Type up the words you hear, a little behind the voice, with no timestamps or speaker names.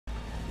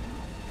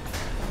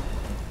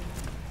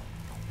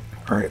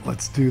Alright,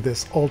 let's do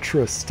this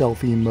ultra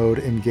stealthy mode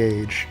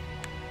engage.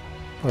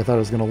 Oh, I thought I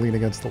was going to lean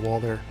against the wall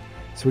there.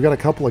 So we got a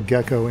couple of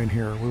gecko in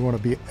here. We want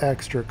to be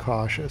extra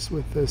cautious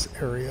with this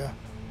area.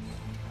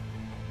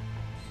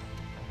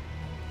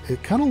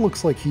 It kind of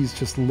looks like he's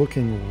just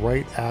looking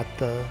right at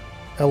the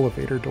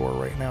elevator door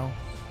right now.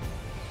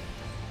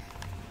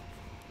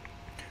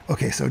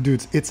 Okay, so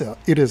dudes,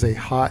 it is a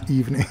hot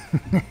evening.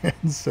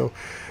 And so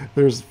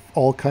there's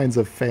all kinds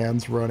of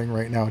fans running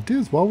right now.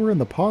 Dudes, while we're in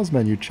the pause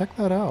menu, check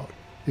that out.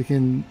 You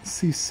can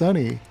see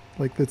Sunny,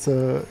 like that's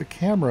a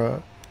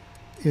camera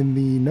in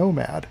the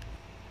Nomad.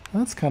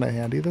 That's kind of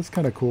handy. That's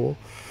kind of cool.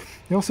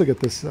 You also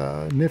get this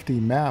nifty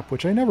map,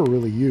 which I never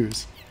really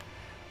use.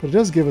 But it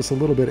does give us a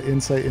little bit of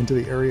insight into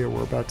the area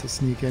we're about to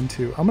sneak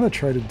into. I'm going to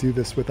try to do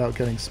this without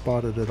getting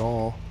spotted at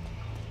all.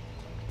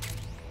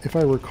 If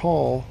I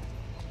recall,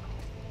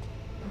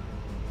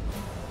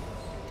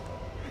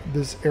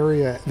 this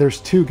area,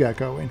 there's 2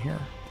 gecko in here.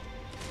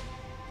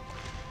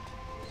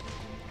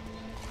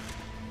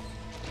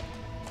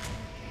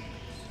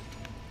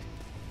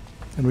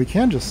 And we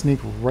can just sneak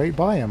right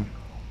by him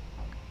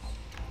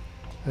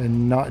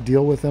and not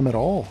deal with them at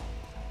all.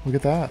 Look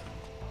at that.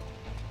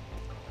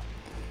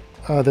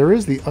 There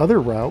is the other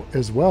route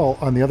as well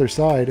on the other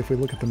side. If we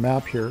look at the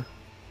map here,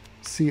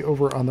 see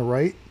over on the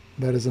right,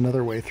 that is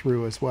another way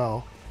through as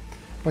well.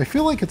 I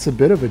feel like it's a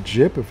bit of a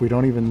jip if we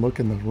don't even look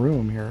in the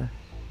room here.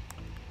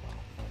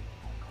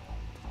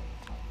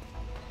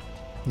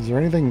 Is there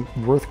anything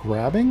worth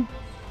grabbing?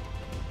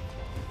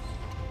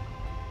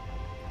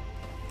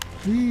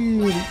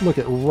 Look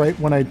at right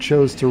when I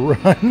chose to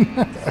run.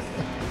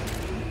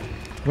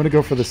 I'm going to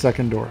go for the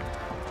second door.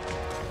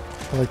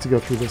 I like to go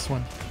through this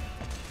one.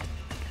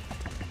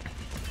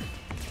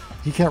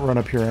 He can't run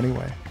up here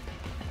anyway.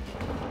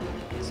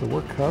 So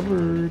we're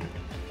covered.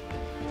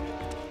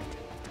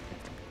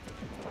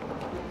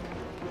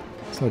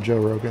 That's how Joe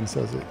Rogan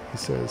says it. He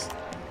says,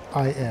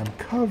 I am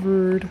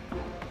covered,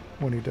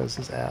 when he does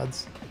his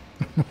ads.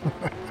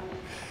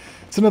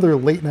 It's another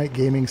late night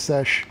gaming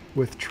sesh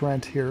with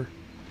Trent here.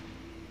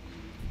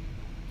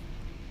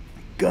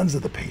 Guns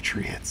of the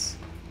Patriots.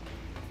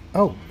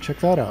 Oh, check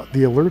that out.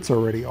 The alert's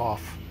already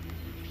off.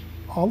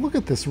 Oh, look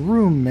at this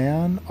room,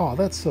 man. Oh,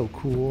 that's so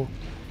cool.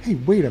 Hey,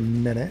 wait a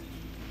minute.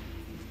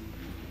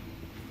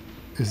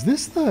 Is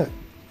this the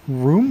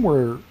room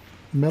where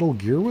Metal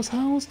Gear was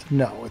housed?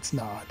 No, it's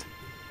not.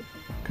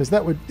 Because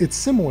that would... It's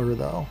similar,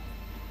 though.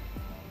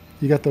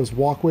 You got those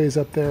walkways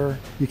up there.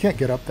 You can't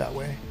get up that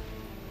way.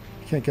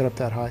 You can't get up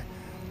that high.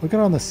 Look at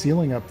on the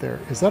ceiling up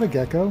there. Is that a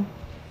gecko?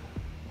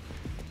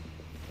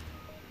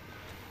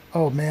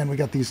 Oh man, we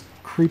got these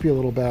creepy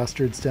little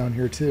bastards down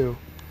here too.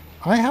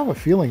 I have a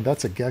feeling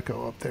that's a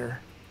gecko up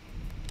there.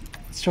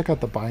 Let's check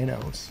out the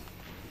binos.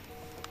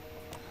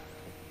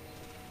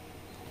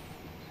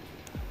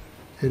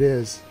 It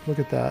is. Look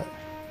at that.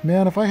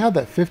 Man, if I had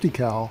that 50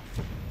 cal...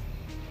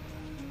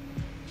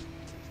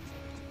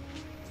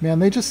 Man,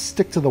 they just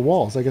stick to the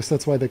walls. I guess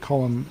that's why they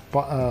call them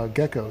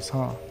geckos,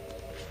 huh?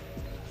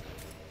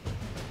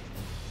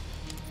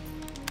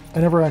 I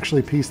never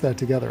actually pieced that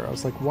together. I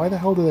was like, why the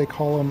hell do they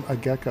call them a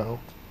gecko?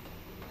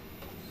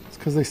 It's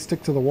because they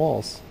stick to the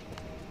walls.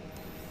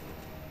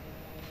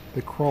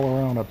 They crawl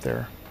around up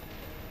there.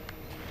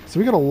 So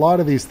we got a lot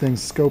of these things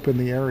scoping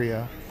the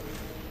area.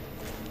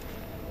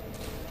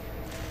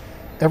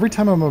 Every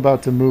time I'm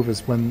about to move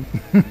is when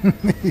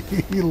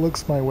he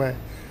looks my way.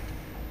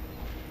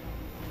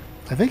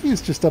 I think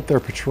he's just up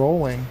there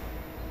patrolling.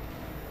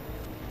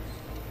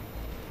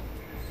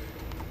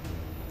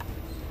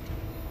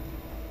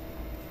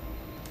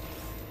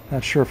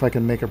 Not sure if I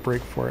can make a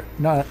break for it.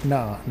 Not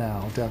now.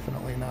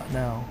 Definitely not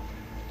now.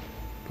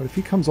 But if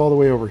he comes all the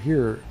way over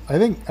here, I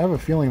have a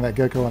feeling that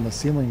gecko on the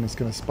ceiling is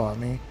going to spot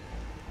me.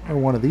 Or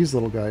one of these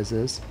little guys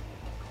is.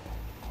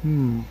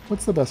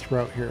 What's the best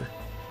route here?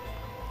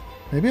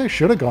 Maybe I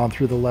should have gone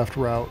through the left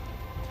route.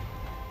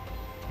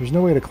 There's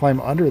no way to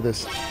climb under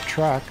this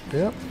track.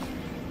 Yep.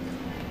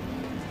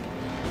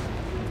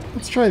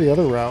 Let's try the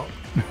other route.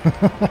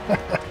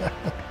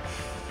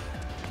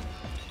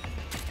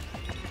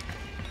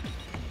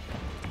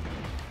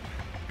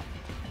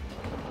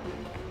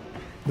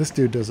 This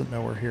dude doesn't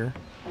know we're here.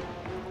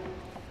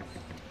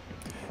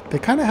 They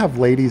kind of have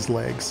ladies'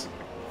 legs.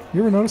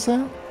 You ever notice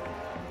that?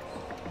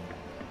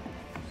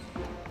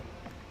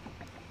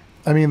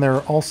 I mean,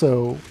 they're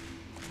also...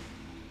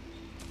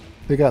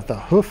 They got the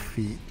hoof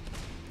feet.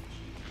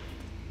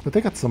 But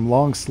they got some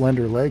long,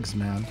 slender legs,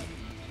 man.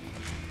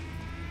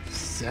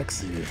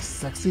 Sexy,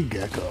 sexy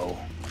gecko.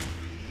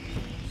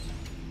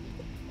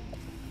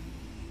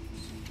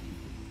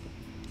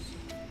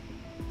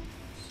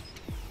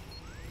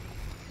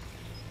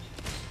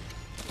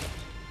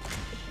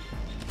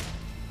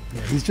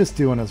 Yeah, he's just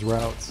doing his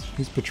routes.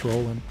 He's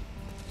patrolling.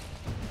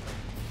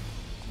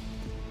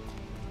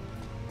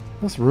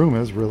 This room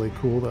is really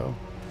cool, though.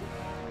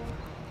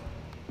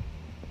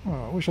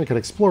 Oh, I wish I could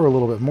explore a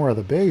little bit more of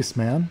the base,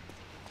 man.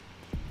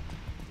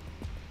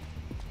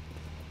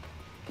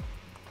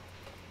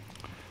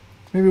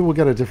 Maybe we'll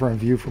get a different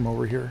view from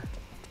over here.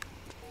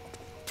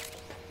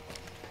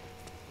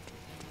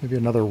 Maybe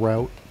another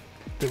route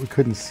that we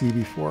couldn't see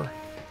before.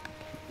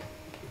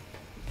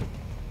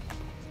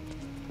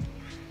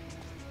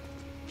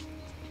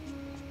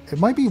 It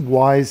might be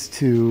wise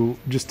to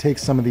just take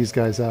some of these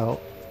guys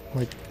out.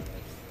 Like,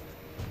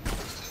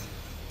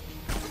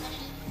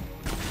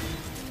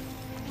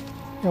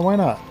 yeah, why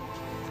not?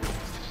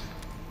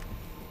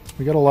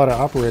 We got a lot of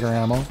operator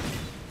ammo.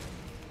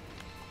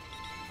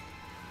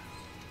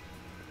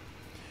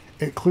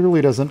 It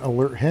clearly doesn't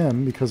alert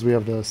him because we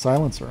have the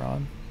silencer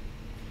on.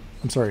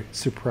 I'm sorry,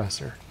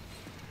 suppressor.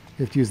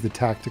 You have to use the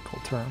tactical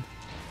term.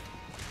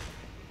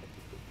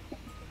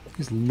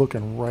 He's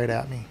looking right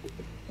at me.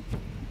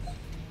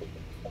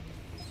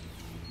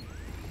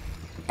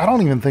 I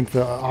don't even think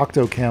the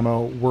octo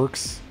camo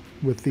works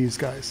with these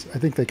guys. I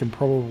think they can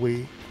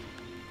probably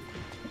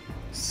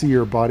see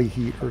your body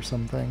heat or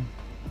something.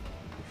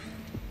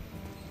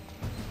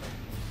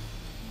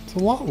 It's a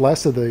lot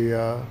less of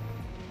the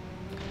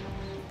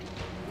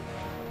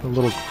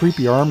little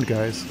creepy armed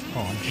guys.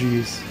 Oh,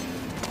 jeez.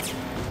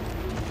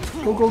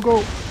 Go, go, go.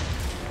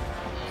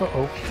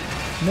 Uh-oh.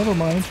 Never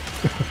mind.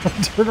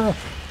 Turn around.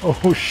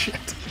 Oh,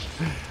 shit.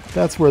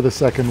 That's where the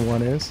second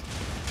one is.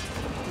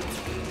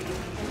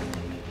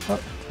 Oh,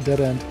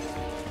 dead end.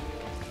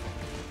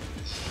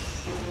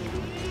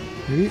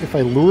 Maybe if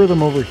I lure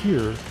them over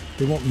here,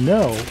 they won't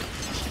know.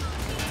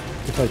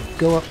 If I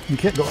go up, you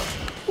can't go up.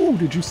 Oh,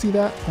 did you see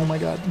that? Oh my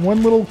god.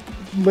 One little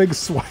leg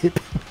swipe.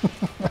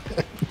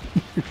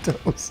 You're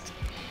toast.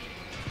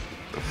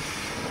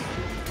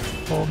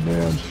 Oh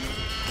man.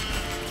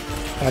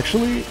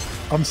 Actually,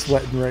 I'm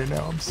sweating right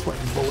now. I'm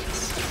sweating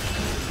bullets.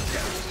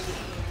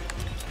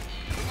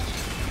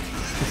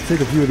 Let's take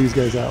a few of these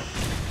guys out.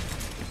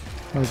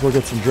 Might as well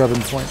get some Drebin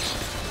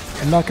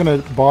points. I'm not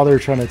going to bother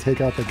trying to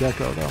take out the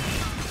gecko though.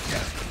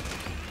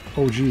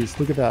 Oh geez,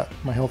 look at that.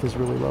 My health is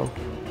really low.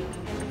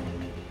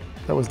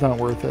 That was not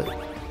worth it.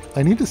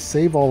 I need to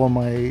save all of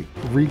my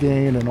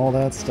regain and all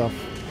that stuff.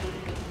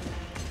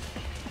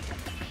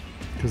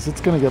 Because it's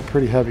going to get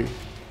pretty heavy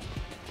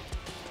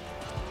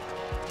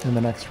in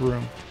the next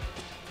room.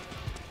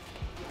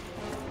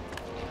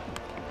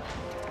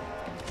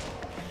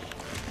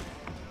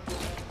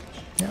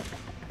 Yep.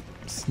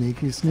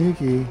 Sneaky,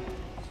 sneaky.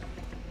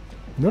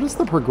 Notice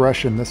the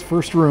progression. This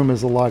first room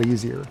is a lot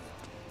easier.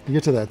 You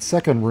get to that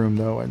second room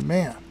though, and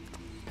man.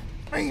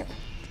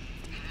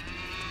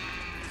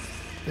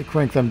 They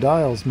crank them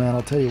dials, man,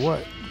 I'll tell you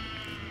what.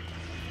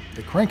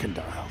 They're cranking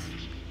dials.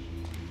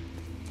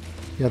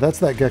 Yeah, that's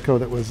that gecko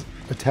that was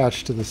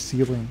attached to the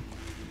ceiling.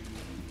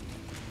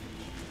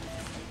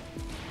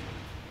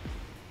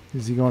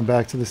 Is he going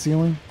back to the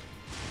ceiling?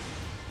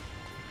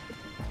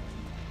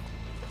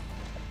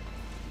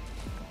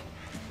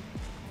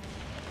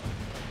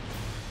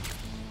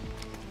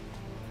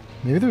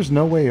 Maybe there's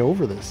no way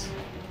over this.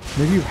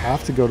 Maybe you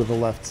have to go to the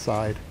left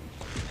side.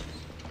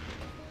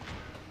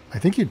 I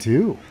think you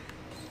do.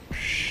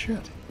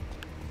 Shit.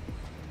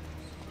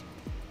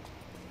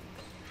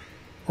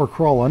 Or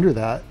crawl under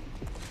that.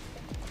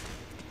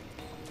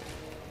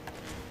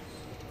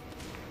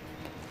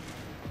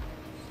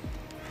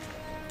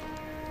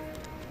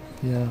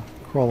 Yeah,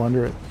 crawl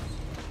under it.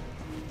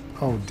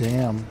 Oh,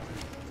 damn.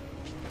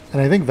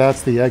 And I think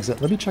that's the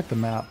exit. Let me check the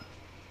map.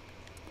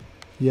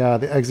 Yeah,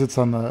 the exit's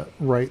on the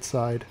right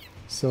side.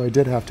 So I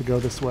did have to go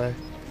this way.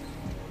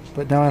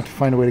 But now I have to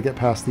find a way to get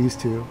past these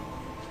two.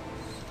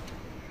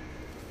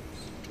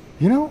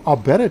 You know, I'll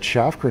bet a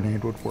chaff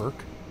grenade would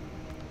work.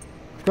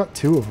 I've got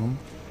two of them.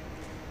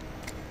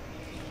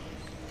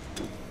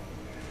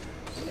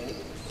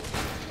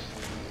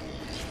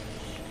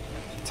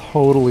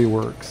 Totally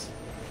works.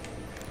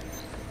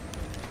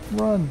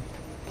 Run.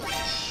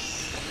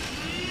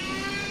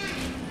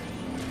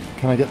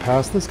 Can I get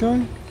past this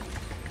guy?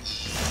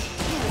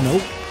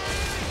 Nope.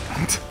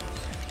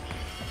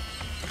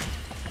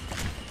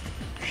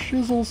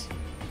 Shizzles.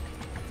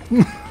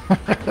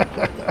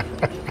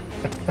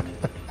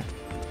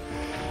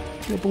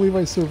 Can't believe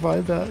I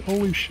survived that.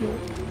 Holy shit.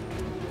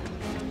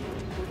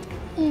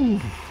 Ooh.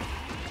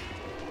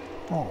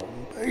 Oh,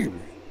 baby.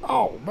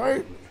 Oh,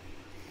 baby.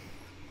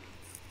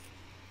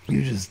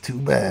 You're just too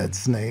bad,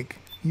 Snake.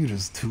 You're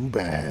just too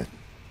bad.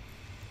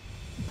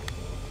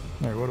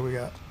 Alright, what do we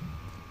got?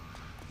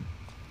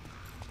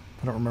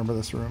 I don't remember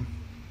this room.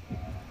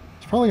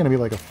 It's probably going to be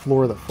like a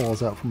floor that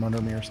falls out from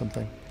under me or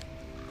something.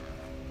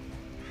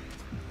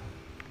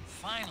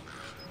 Finally.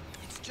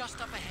 It's just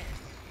up ahead.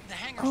 The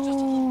hangar's just a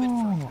little bit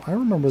further. I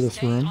remember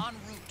this room. En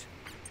route.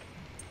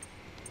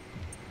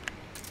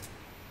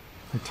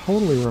 I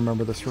totally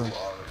remember this room.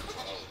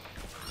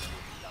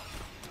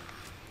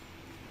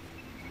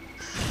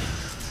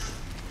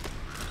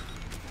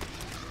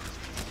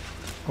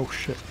 Oh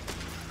shit.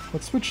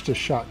 Let's switch to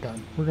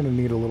shotgun. We're going to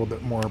need a little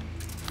bit more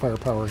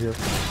firepower here.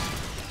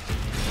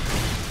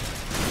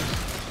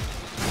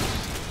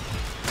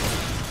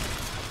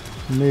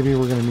 Maybe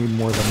we're going to need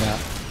more than that.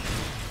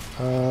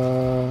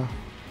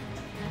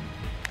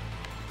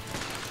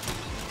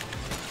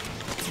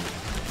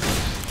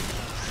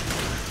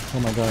 Oh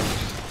my god.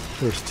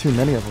 There's too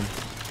many of them.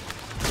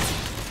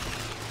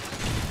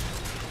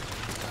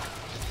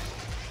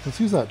 Let's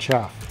use that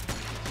chaff.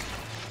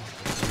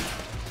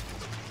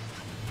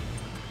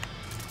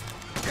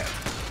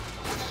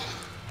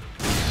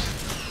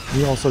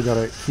 We also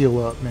gotta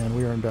heal up, man.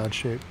 We are in bad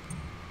shape.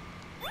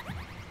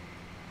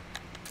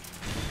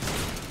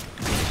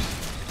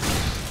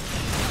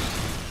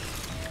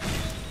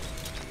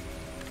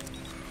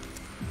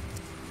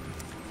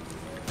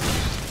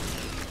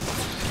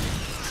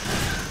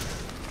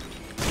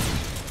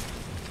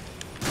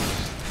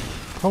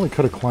 Probably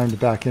could have climbed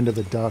back into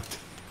the duct.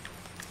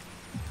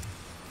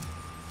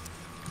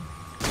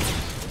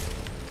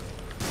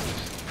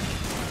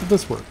 But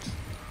this works.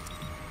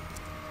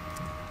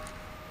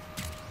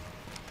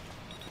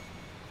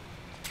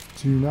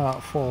 Do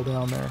not fall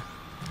down there.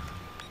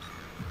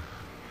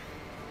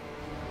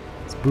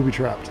 It's booby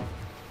trapped.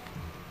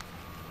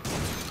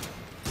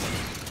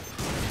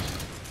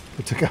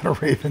 They took out a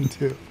raven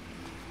too.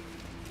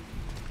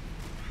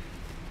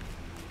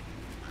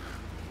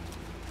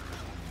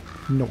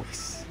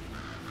 Nice.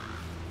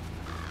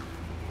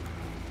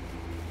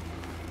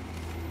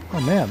 Oh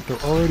man, they're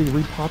already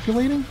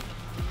repopulating?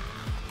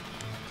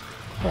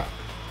 Crap.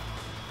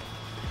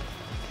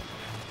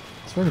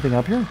 Is there anything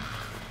up here?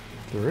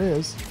 There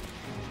is.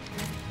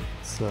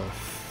 It's a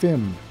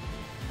fin.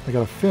 I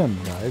got a fin,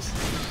 guys.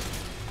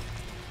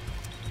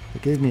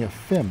 It gave me a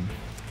fin.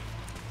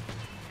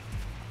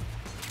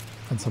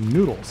 And some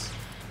noodles.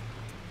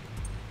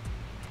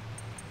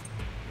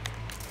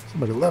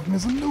 Somebody left me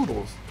some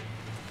noodles.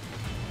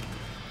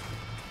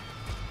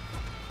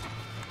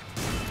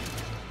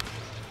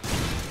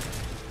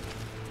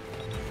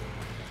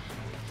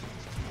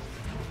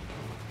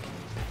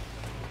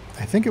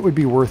 I think it would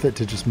be worth it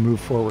to just move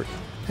forward.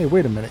 Hey,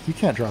 wait a minute. You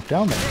can't drop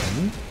down there,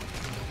 can you?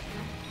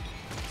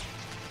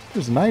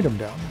 There's an item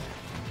down there.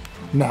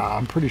 Nah,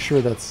 I'm pretty sure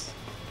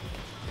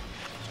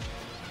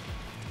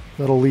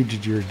that'll lead you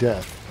to your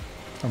death.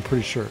 I'm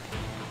pretty sure.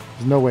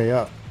 There's no way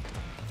up.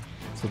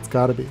 So it's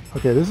gotta be.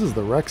 Okay, this is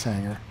the Rex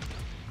hangar.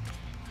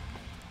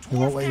 It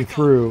won't let you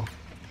through.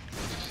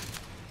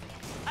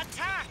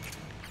 Attack!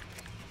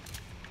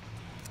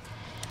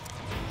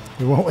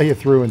 It won't let you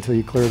through until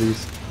you clear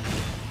these.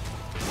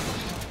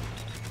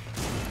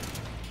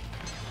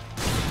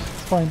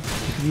 It's fine.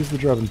 You can use the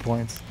drubbing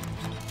points.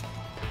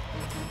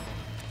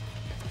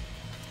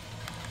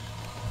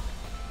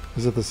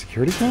 Is it the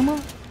security camera?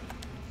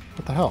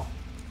 What the hell?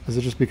 Is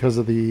it just because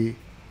of the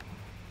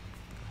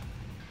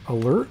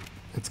alert?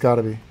 It's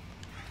gotta be.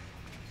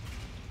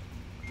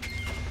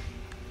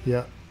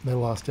 Yeah, they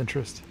lost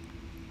interest.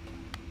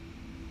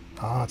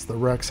 Ah, it's the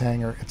Rex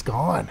hangar. It's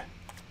gone.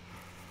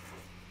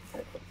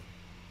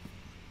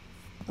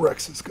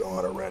 Rex is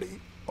gone already.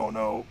 Oh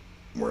no,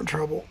 we're in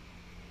trouble.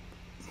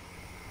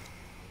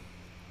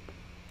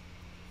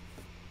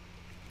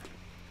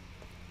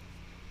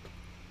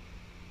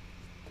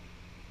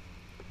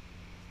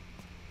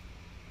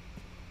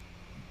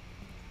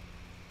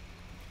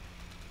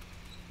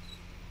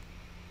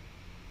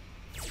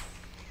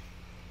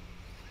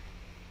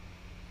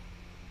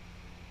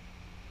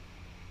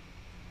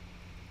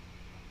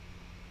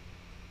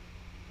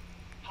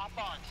 Hop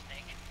on,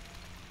 Snake.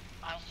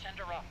 I'll send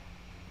her up.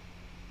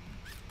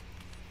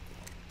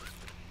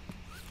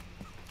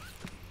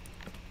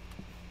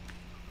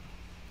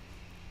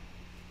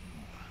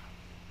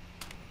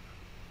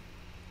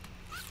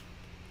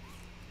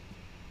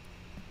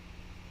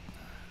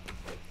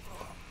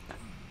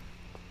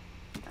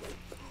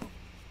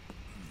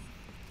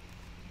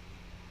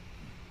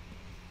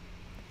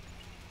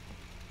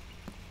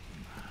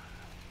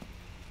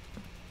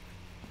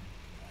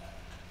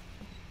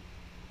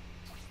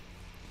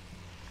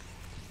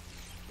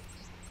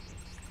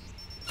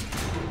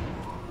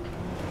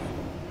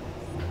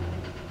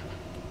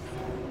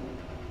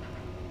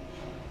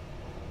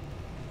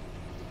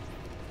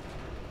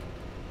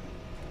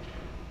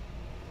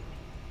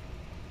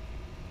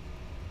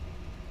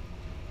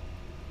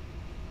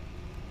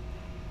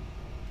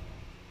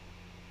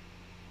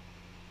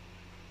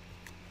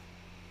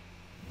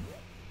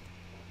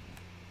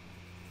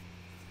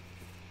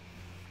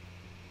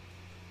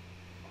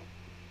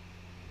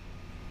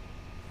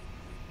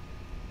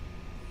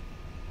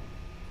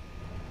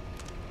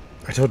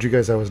 I told you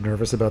guys I was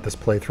nervous about this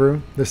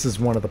playthrough. This is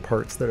one of the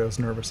parts that I was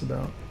nervous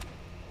about.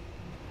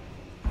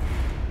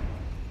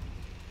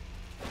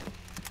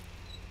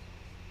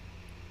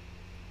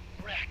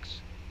 Rex.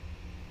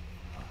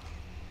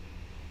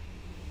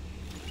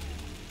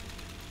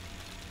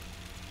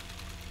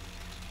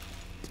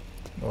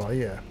 Oh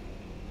yeah.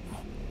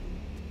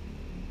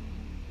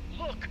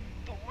 Look,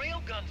 the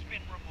railgun's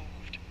been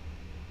removed.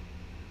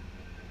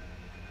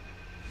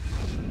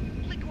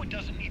 Liquid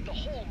doesn't need the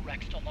whole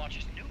Rex to launch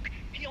his nuke.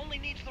 He only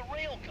needs the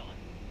railgun.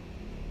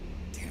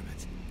 Damn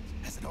it.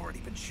 Has it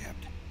already been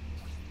shipped?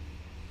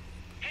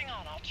 Hang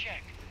on, I'll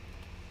check.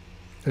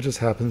 It just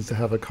happens to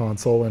have a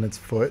console in its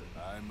foot.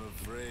 I'm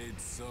afraid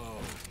so.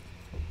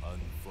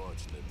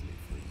 Unfortunately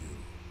for you,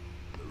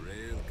 the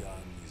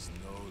railgun is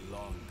no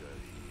longer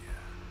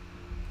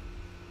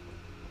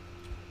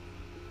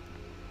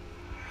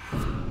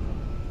here.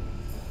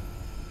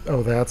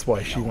 Oh, that's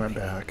why she went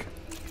back.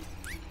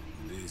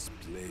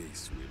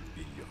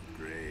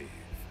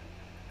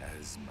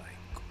 as my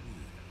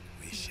queen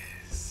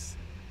wishes.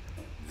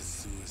 The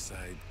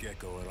suicide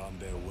gecko are on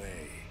their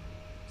way.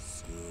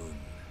 Soon,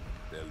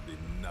 there'll be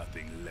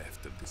nothing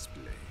left of this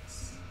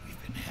place.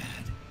 We've been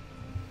had.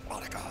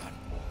 Otacon.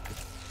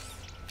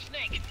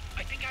 Snake,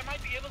 I think I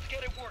might be able to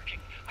get it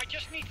working. I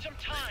just need some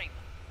time.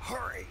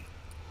 Hurry.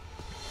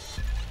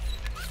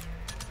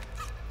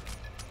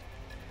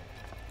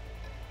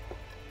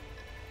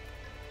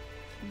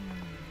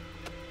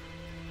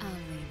 I'll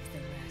leave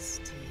the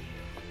rest to you.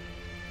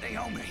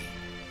 Naomi.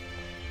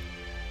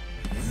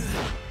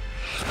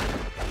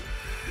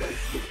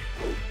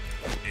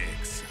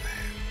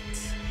 Excellent.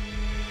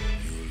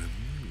 You'll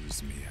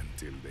amuse me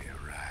until they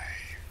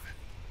arrive.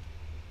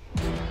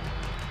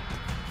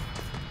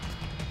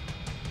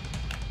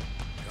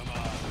 Come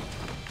on.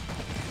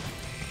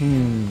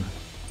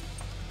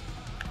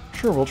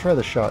 Sure, we'll try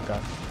the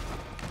shotgun.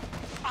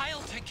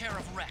 I'll take care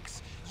of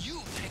Rex.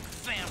 You take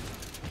Vamp.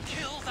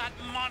 Kill that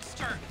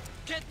monster.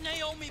 Get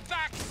Naomi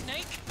back,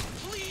 Snake.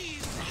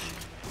 Please.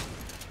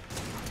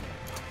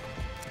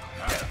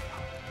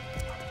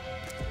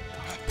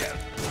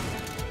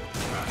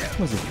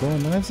 Was he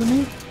throwing knives at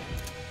me? I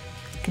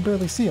can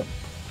barely see him.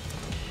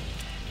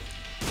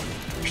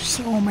 There's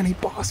so many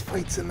boss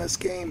fights in this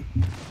game.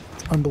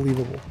 It's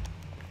unbelievable.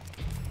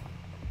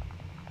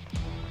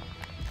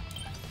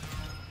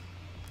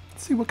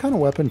 Let's see, what kind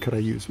of weapon could I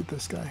use with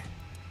this guy?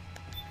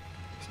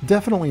 It's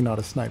definitely not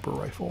a sniper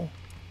rifle.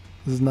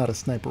 This is not a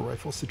sniper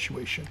rifle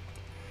situation.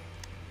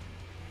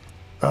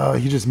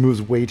 He just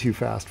moves way too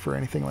fast for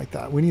anything like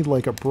that. We need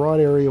like a broad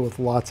area with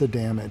lots of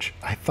damage.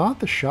 I thought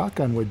the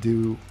shotgun would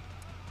do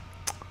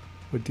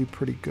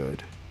pretty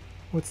good.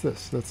 What's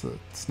this? That's a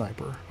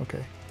sniper.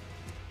 Okay.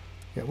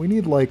 Yeah, we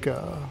need like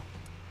a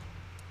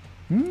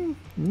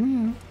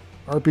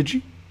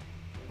RPG.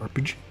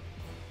 RPG.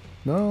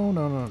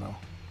 No.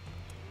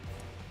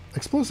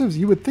 Explosives,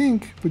 you would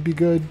think would be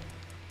good.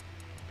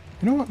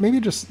 You know what? Maybe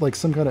just like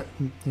some kind of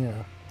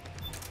yeah.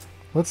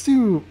 Let's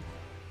do.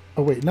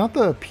 Oh wait, not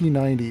the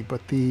P90,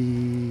 but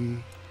the.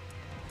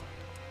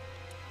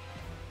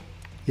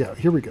 Yeah,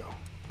 here we go.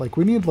 Like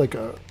we need like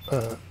a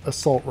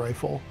assault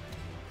rifle.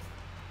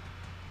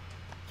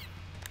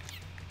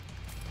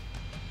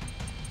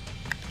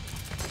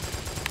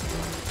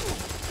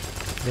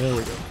 There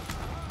we go.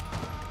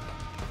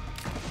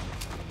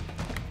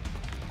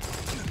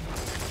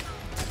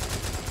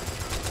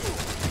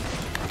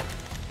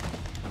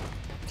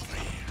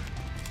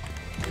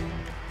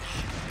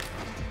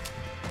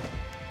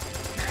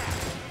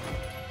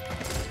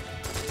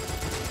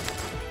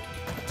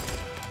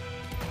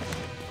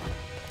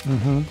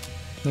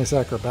 Nice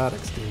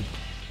acrobatics, dude.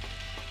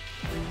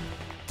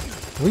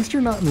 At least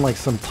you're not in like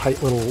some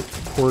tight little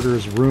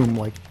quarters room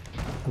like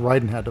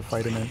Raiden had to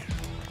fight him in.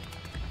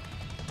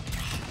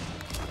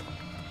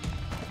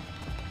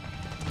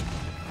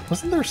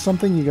 Wasn't there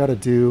something you gotta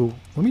do?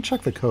 Let me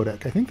check the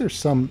codec. I think there's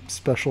some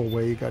special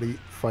way you gotta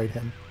fight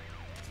him.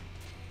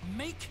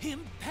 Make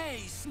him pay,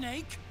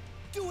 Snake.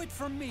 Do it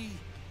for me.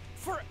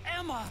 For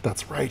Emma.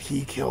 That's right,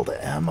 he killed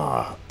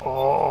Emma.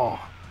 Oh.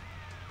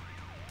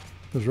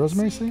 Does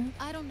Rosemary say it?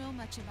 I don't know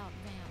much about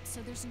Vamp,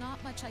 so there's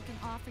not much I can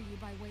offer you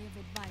by way of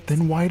advice.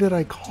 Then why did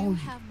I call you?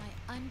 Have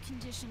my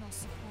unconditional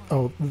support.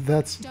 Oh,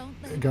 that's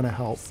gonna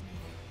help.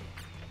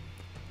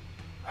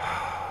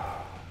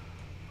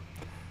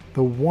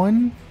 The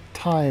one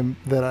time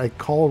that I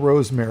call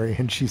Rosemary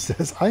and she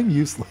says, I'm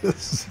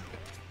useless.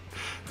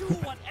 Do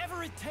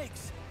whatever it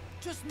takes.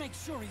 Just make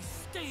sure he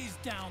stays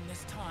down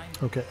this time.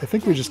 Okay, I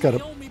think we just gotta...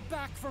 Naomi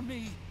back for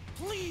me,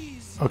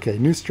 please. Okay,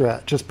 new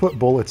strat. Just put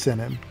bullets in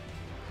him.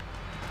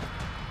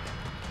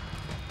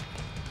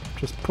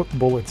 Just put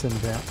bullets in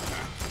Vamp.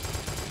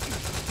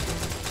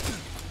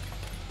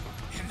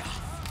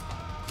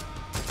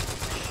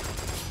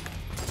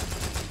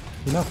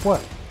 Enough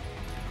what?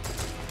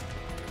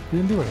 You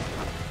didn't do anything.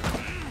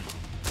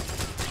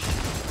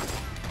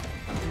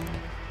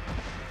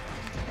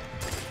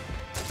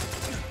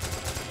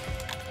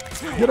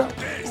 Get up!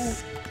 Ooh.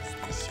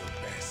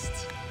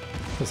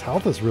 His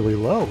health is really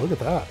low. Look at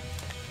that.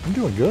 I'm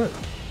doing good.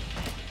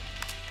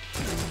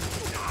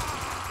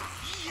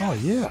 Oh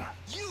yeah.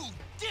 You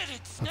did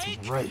it, Snake.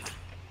 That's right.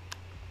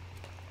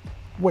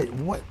 Wait,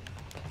 what?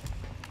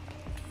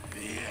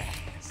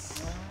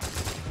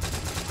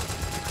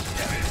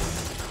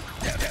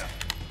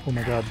 Oh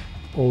my god.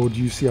 Oh, do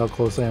you see how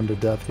close I am to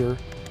death here?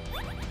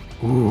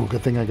 Ooh,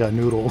 good thing I got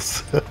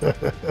noodles.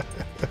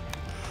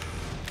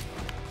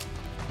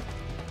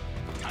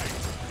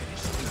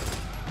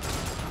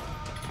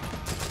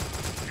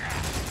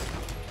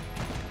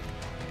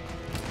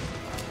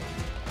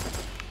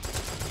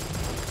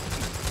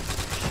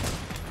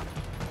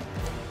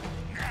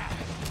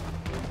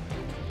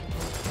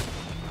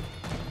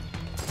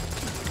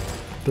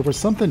 There was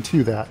something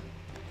to that.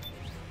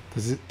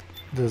 Does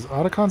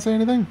Otacon say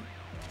anything?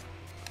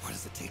 What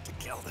does it take to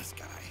kill this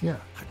guy? Yeah.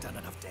 I've done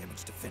enough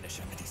damage to finish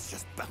him, and he's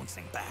just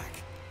bouncing back.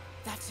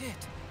 That's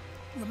it.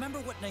 Remember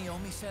what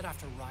Naomi said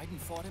after Raiden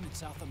fought him in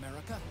South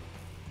America?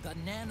 The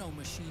nano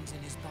machines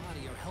in his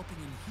body are helping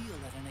him heal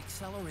at an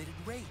accelerated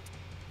rate.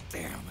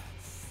 Damn.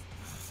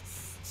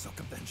 So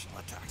conventional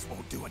attacks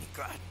won't do any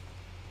good.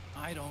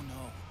 I don't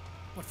know.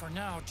 But for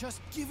now,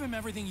 just give him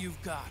everything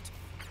you've got.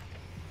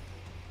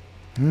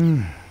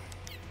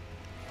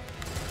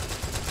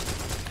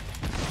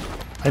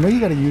 I know you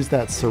got to use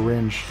that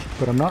syringe,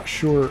 but I'm not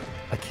sure.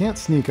 I can't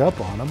sneak up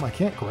on him. I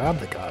can't grab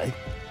the guy.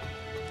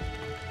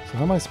 So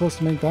how am I supposed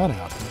to make that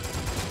happen?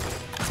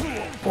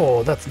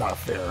 Oh, that's not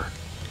fair.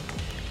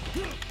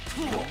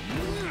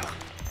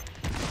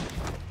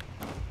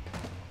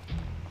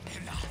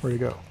 Where'd he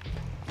go?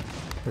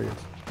 There he is.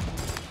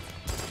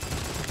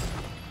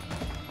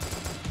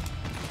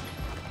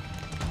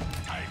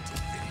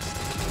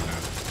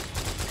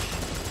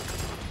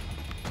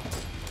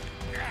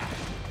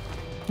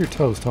 Your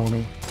toes,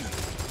 Tony.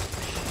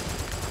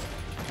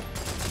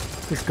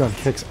 This gun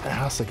kicks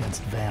ass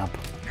against Vamp.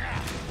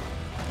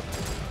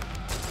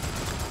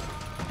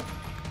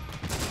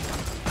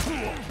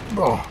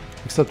 Oh,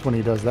 except when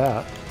he does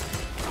that.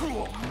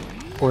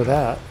 Or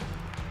that.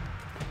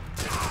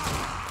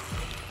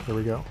 There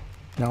we go.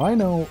 Now I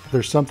know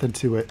there's something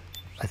to it.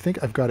 I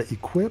think I've got to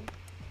equip.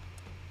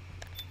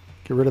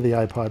 Get rid of the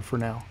iPod for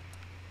now.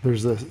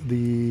 There's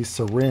the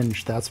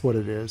syringe. That's what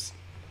it is.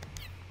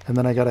 And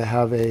then I got to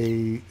have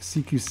a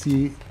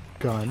CQC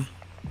gun.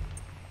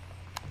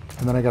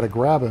 And then I got to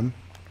grab him.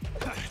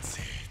 That's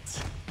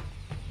it.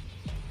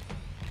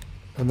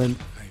 And then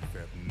I've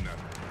had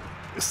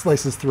nothing.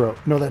 slice his throat.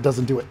 No, that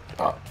doesn't do it.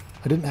 Oh,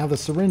 I didn't have the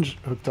syringe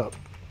hooked up.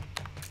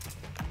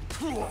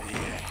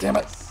 Damn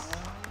it.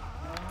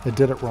 I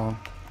did it wrong.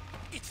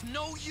 It's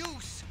no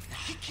use.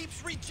 He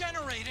keeps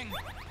regenerating.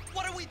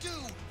 What do we do?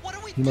 What do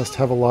we You do? must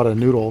have a lot of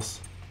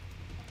noodles.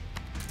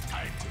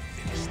 Time to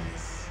finish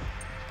this.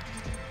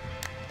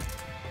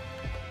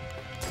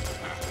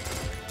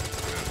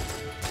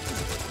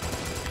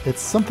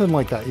 It's something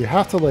like that. You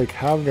have to like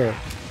have the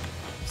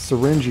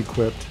syringe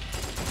equipped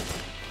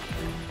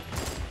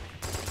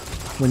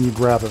when you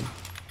grab him.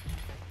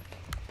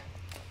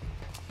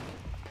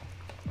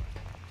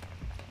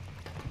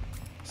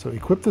 So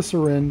equip the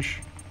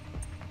syringe,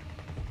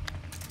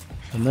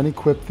 and then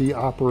equip the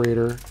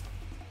operator,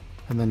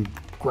 and then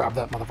grab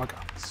that motherfucker.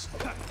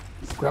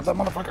 Grab that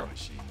motherfucker.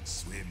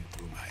 Swim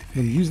through my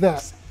And use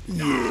that.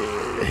 Yeah.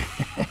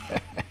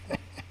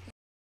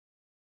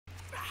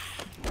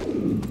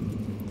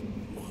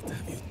 What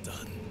have you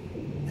done?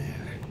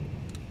 There.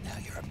 Now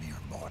you're a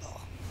mere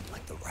mortal,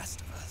 like the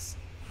rest of us.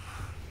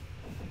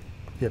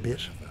 Yeah,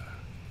 bitch.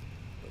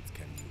 But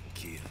can you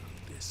kill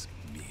this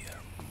mere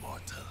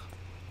mortal?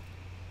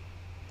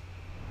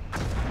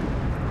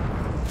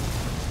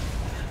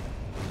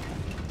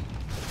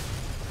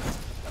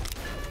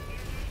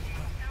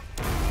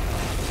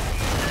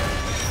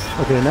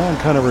 Okay, now I'm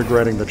kind of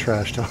regretting the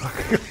trash talk.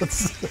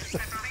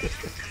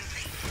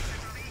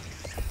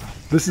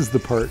 This is the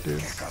part, dude.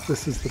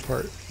 This is the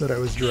part that I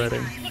was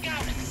dreading. Look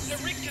out! The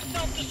rig to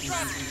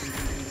self-destruct!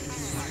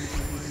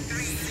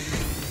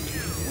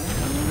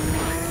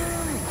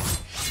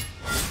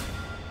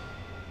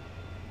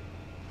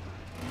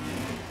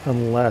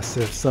 Unless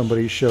if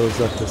somebody shows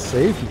up to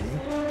save me.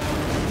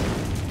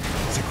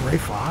 It's a gray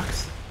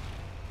fox.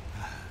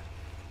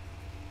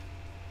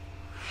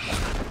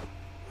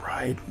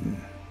 Raiden.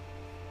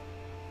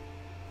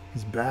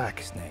 He's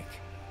back.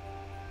 Snake,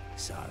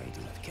 sorry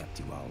to have kept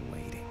you all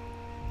waiting.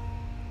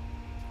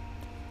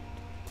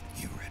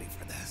 You ready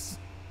for this?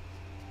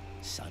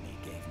 Sonny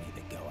gave me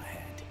the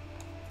go-ahead.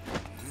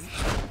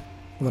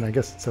 Well, then I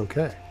guess it's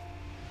okay.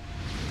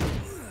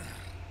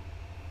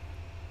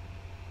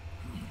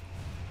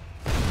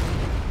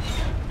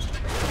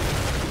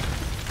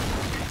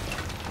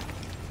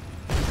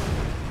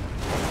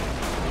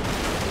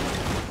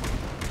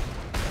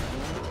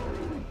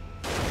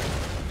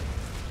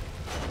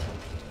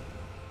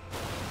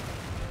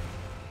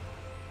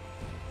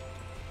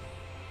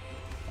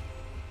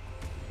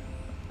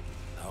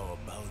 How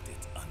about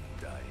it,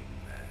 undying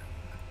man?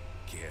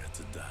 Care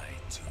to die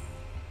too?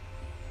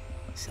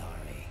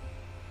 Sorry,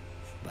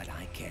 but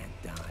I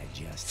can't die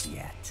just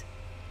yet.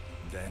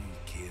 Then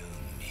kill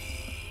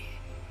me.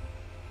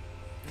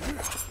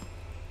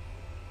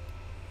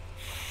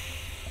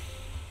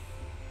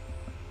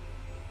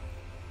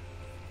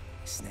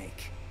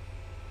 Snake,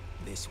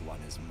 this one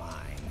is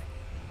mine.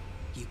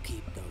 You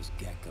keep those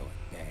gecko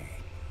at bay.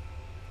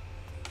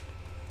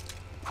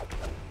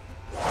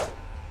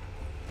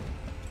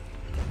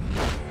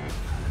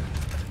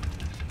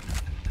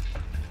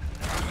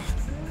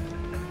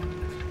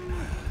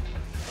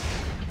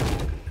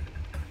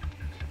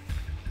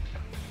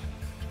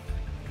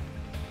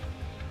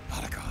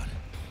 Otacon,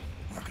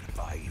 we're gonna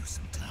buy you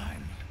some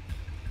time.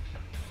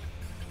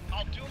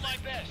 I'll do my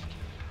best.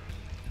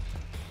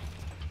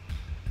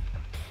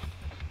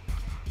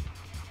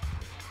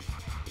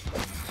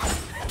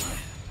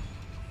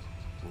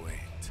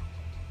 Wait,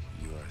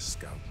 you are a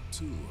scout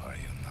too, are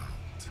you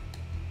not?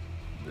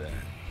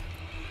 Then,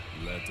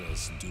 let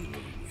us duel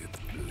with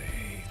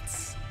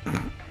blades.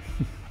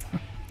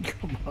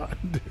 Come on,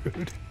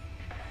 dude.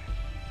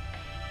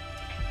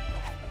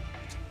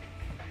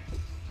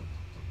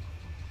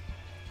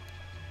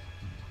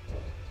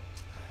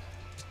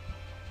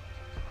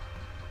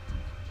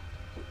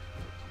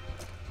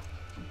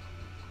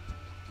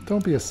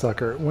 Don't be a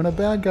sucker. When a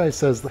bad guy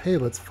says, hey,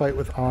 let's fight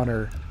with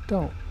honor,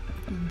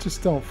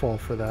 just don't fall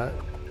for that.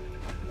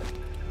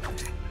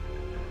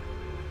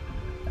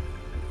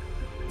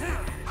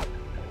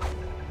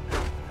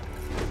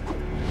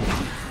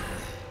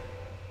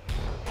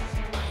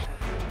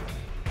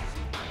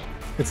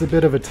 It's a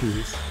bit of a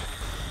tease.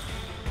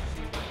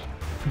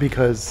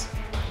 Because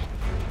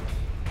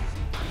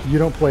you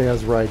don't play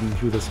as Raiden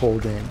through this whole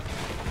game.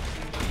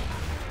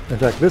 In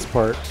fact, this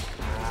part,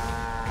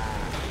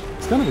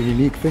 it's kind of a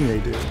unique thing they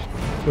do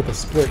with a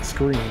split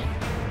screen.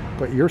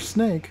 But you're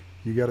Snake,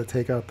 you got to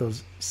take out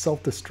those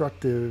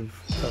self-destructive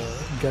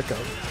geckos.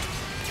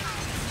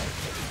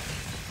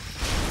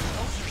 Those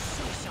are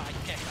suicide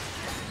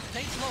geckos.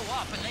 They blow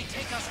up and they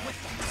take us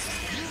with them.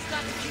 You've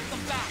got to keep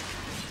them back.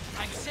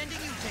 I'm sending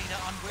you data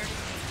on where to be.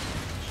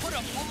 Put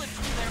a bullet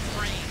through their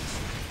brains.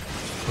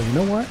 Well, you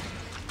know what?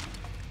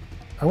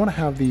 I want to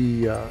have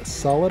the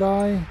solid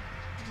eye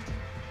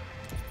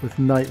with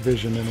night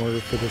vision in order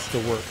for this to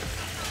work.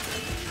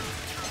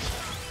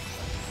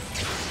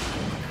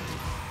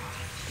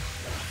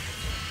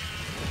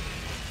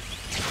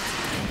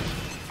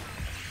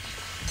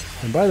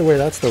 And by the way,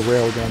 that's the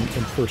railgun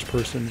in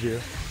first-person view.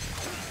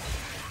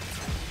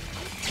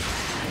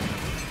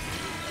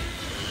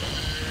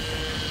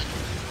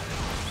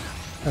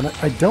 And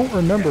I don't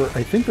remember,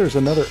 I think there's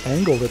another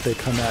angle that they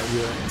come at you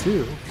at,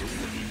 too.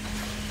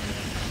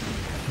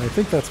 And I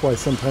think that's why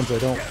sometimes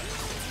I'll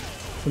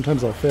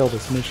fail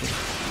this mission.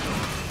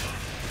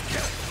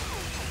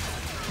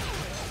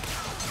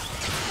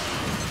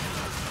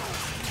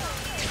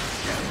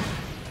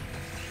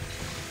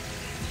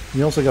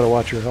 You also gotta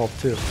watch your health,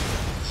 too.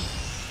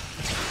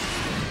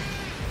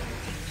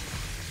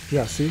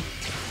 Yeah, see?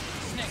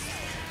 Snake, the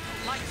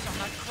lights on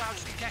that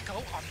crouched gecko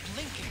are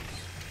blinking.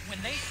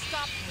 When they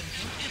stop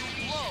blinking, it'll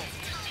blow.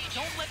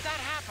 Don't let that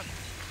happen.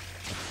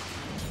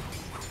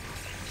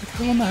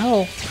 How in the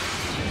hell?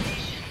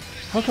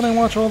 How can I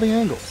watch all the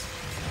angles?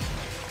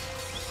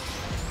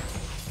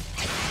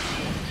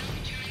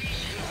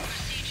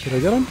 Did I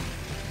get him?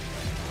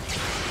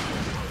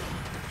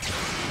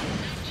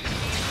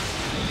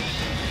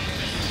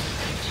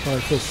 Oh, I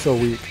feel so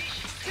weak.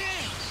 Damn!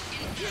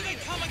 Here they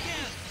come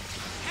again!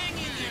 Hang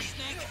in there,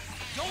 Snake!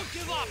 Don't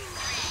give up!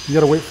 You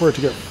gotta wait for it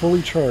to get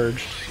fully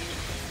charged.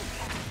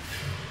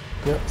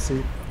 Yep,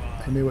 see?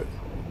 I knew it.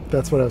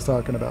 That's what I was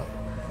talking about.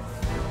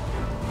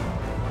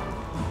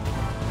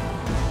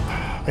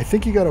 I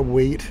think you gotta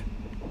wait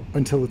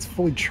until it's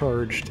fully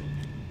charged.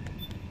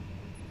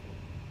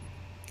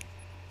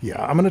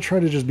 Yeah, I'm gonna try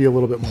to just be a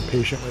little bit more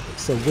patient with it.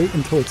 So wait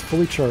until it's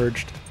fully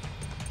charged.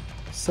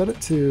 Set it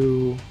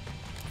to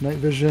night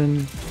vision.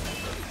 Those are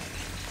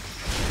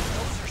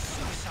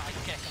suicide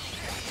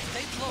geckos.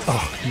 They blow Oh,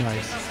 up and they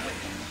nice. take us with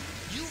them.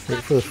 You've Wait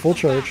got for the to full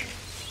keep them charge.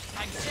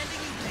 back. I'm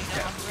sending you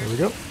data on where There we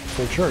to go. be.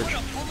 Full charge. Put a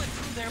bullet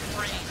through their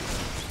brains.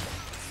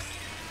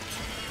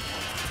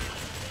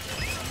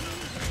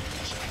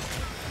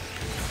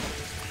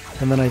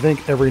 And then I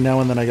think every now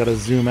and then I gotta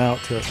zoom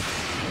out to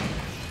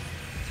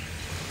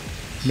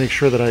make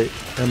sure that I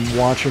am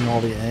watching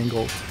all the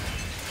angles.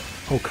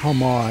 Oh,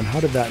 come on. How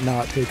did that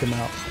not take him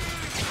out?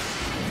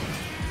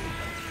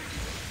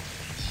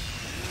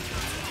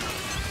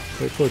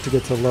 Wait for it to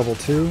get to level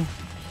 2.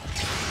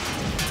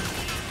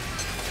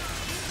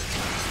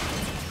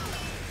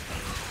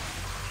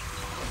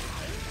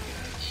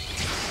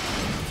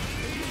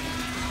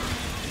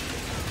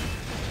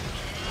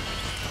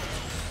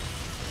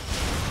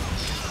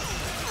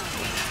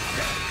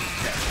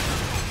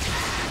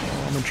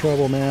 Oh, I'm in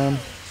trouble, man.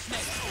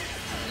 Snake,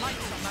 the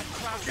lights on that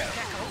crouched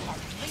gecko are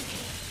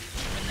blinking.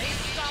 When they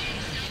stop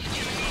blinking,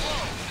 it'll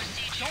blow.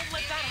 Don't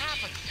let that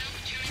happen.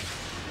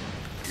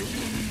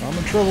 I'm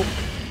in trouble.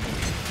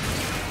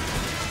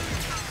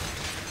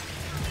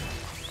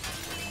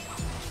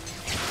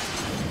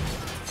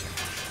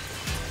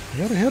 I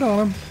got a hit on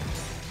him.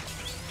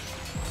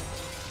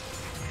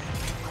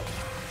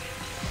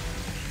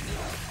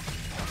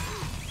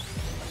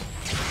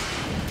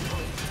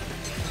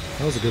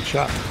 That was a good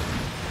shot.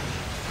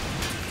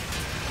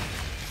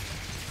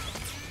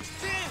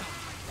 Damn!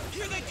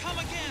 Here they come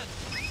again!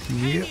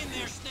 Yep. Hang in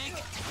there,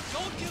 Snake!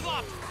 Don't give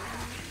up!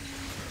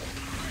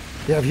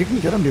 Yeah, if you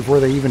can get them before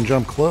they even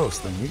jump close,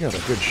 then you got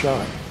a good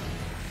shot.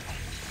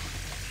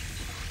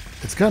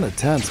 It's kind of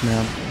tense,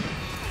 man.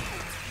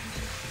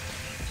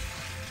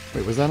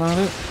 Wait, was that not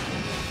it?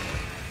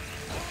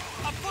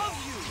 Above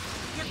you!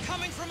 They're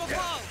coming from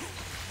above!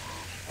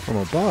 From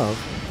above?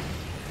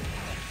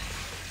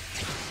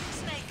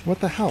 Snake! What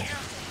the hell?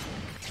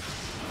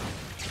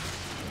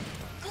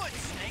 Good,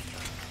 Snake!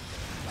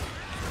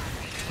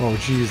 Oh,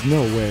 geez,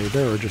 no way.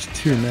 There are just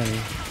too many.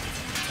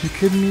 You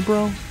kidding me,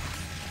 bro?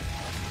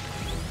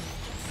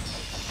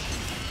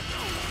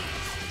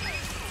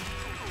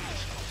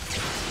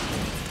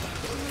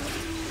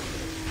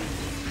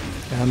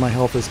 And my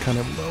health is kind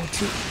of low,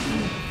 too.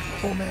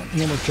 Oh, man.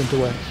 He almost jumped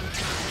away. I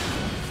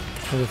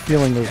have a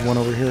feeling there's one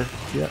over here.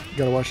 Yeah,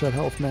 gotta watch that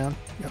health, man.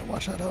 Gotta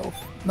watch that health.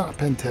 Not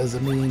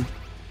pentazamine.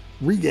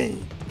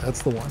 Regain.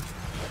 That's the one.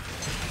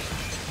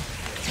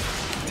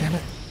 Damn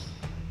it.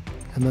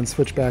 and then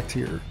switch back to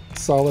your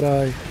solid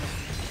eye.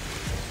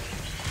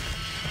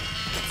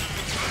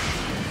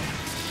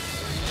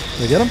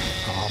 Did I get him?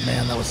 Oh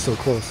man, that was so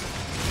close.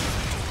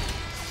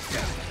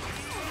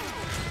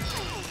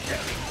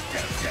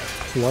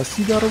 Plus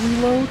you gotta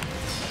reload?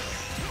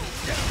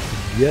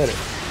 Get it.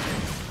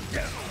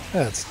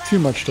 That's too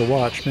much to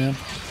watch, man.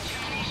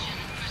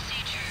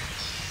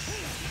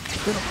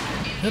 Hit him.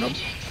 Hit him.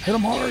 Hit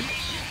him hard.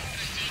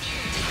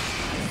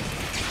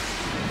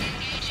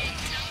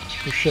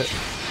 Oh shit.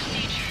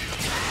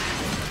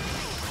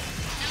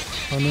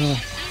 Oh no.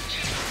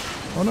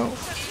 Oh no.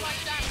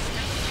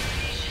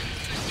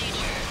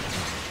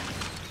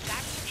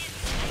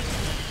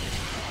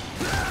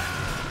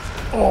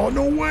 Oh,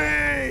 no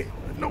way!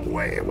 No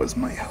way, it was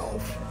my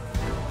health.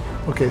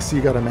 Okay, so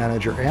you gotta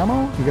manage your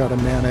ammo, you gotta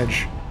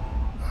manage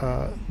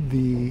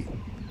the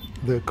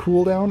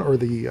cooldown or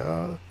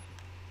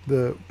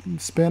the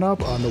spin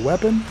up on the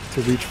weapon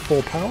to reach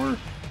full power,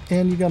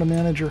 and you gotta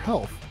manage your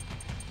health.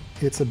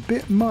 It's a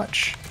bit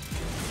much,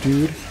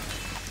 dude. Those are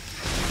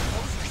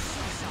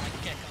suicide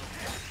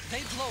geckos.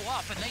 They blow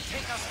up and they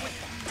take us with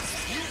them.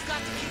 You've got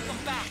to keep them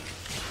back.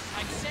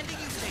 I'm sending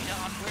you data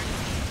on where to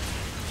be.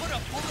 Put a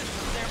bullet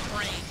through their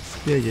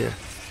brains. Yeah.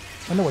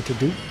 I know what to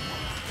do.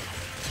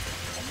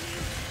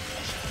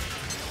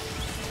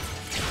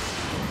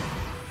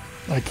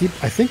 I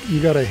think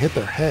you gotta hit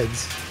their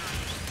heads.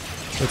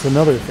 That's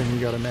another thing you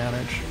gotta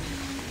manage.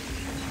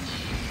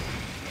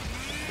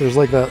 There's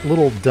like that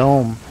little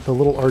dome, the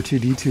little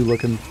R2-D2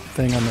 looking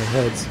thing on their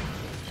heads.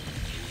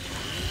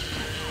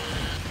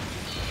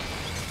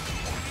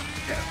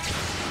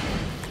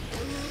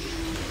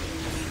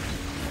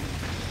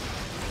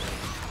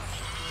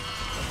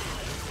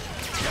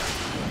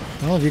 I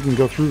don't know if you can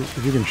go through,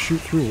 if you can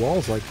shoot through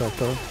walls like that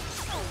though.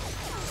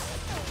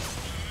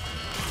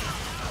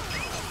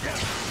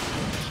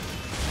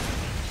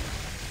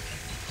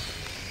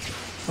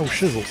 Oh,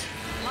 shizzles.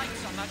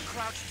 Lights on that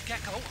crouched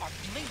gecko are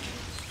blinking.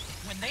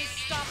 When they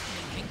stop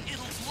blinking,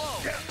 it'll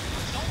blow.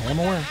 Don't I am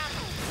let aware. that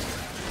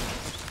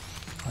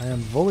happen. I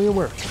am fully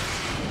aware.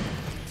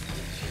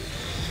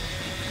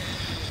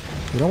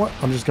 You know what?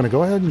 I'm just going to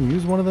go ahead and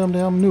use one of them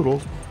damn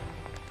noodles.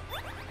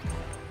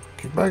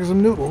 Kick back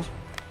some noodles.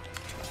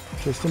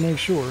 Just to make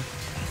sure.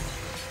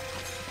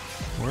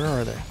 Where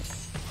are they?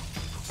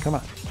 Come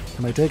on.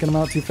 Am I taking them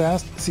out too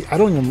fast? See, I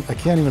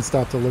can't even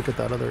stop to look at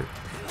that other...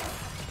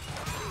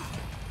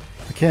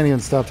 I can't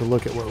even stop to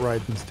look at what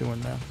Raiden's doing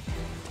now.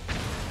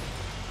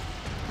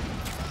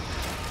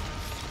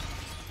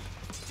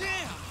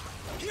 Damn!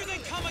 Here they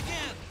come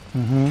again!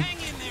 Mm-hmm. Hang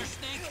in there,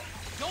 Snake!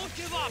 Don't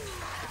give up!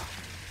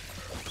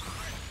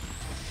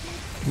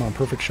 Come on,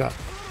 perfect shot.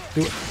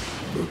 Do it.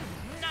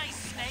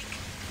 Nice, Snake!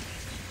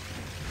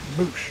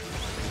 Boosh.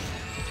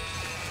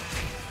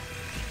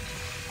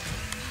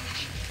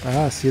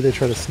 Ah, see, they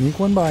try to sneak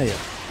one by you.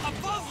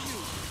 Above you!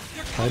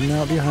 They're Hiding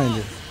coming out from behind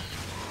you. above.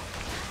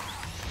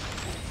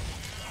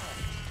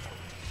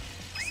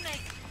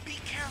 Snake, be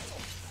careful!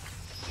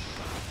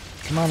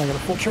 Come on, I got a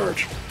full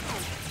charge.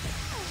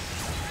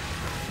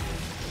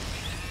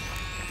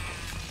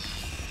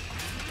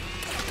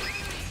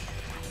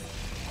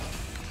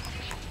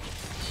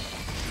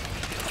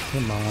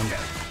 Come on.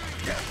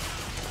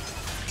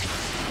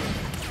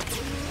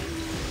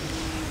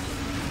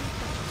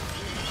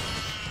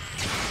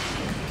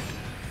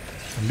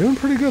 I'm doing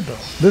pretty good though,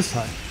 this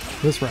time,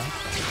 this round.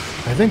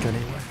 I think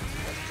anyway.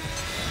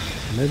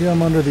 Maybe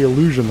I'm under the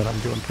illusion that I'm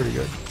doing pretty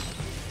good.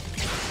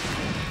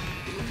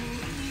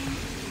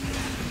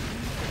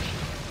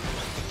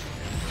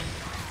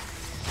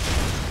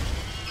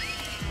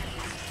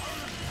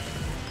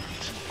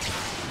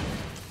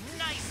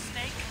 Nice,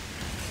 Snake!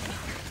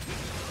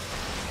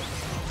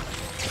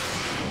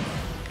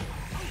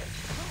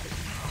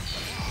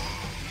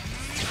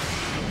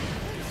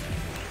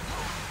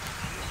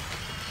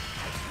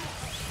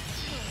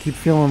 Keep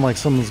feeling like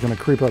someone's gonna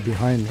creep up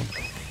behind me.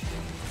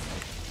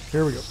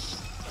 Here we go.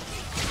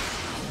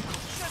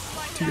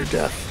 To your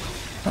death.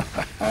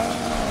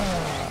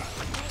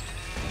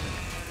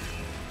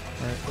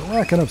 Alright, we're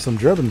racking up some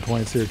Drebin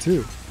points here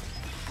too.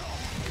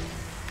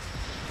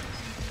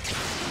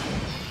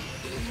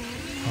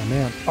 Oh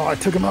man. Oh, I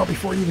took him out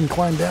before he even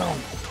climbed down.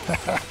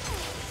 Oh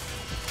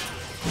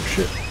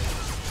shit.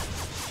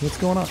 What's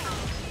going on?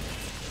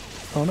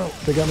 Oh no,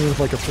 they got me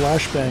with like a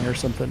flashbang or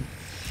something.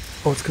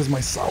 Oh, it's because my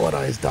solid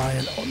eye is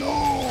dying. Oh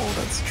no,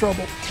 that's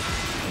trouble.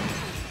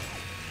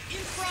 In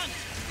front!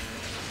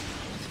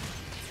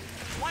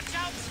 Watch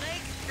out,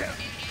 Snake!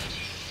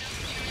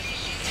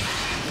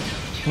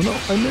 Oh no,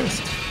 I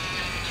missed.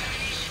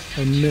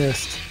 I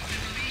missed.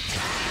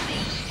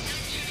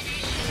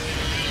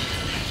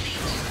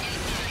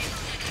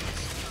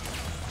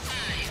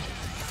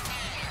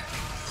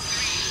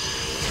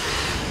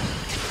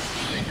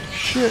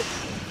 Shit.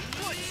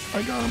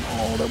 I got them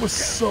all. That was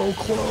so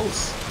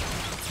close.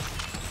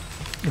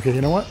 Okay,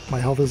 you know what? My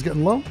health is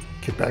getting low.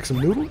 Kick back some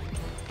noodle.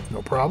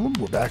 No problem.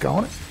 We're back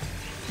on it.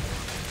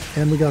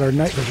 And we got our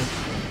night vision.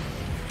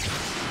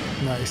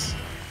 Nice.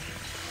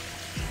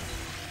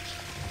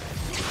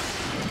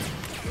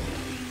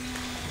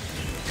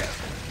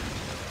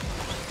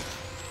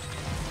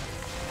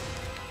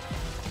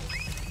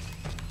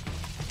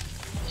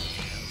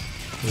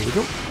 Here we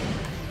go.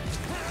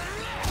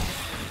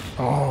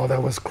 Oh,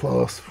 that was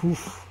close.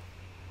 Oof.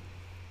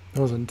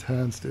 That was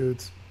intense,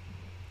 dudes.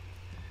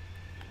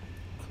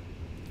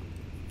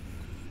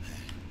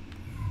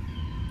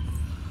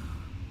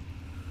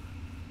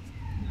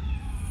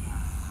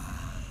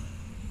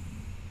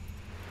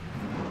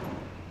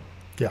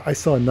 Yeah, I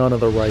saw none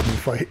of the Raiden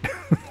fight.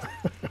 I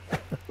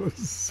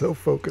was so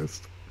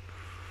focused.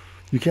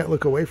 You can't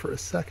look away for a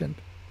second.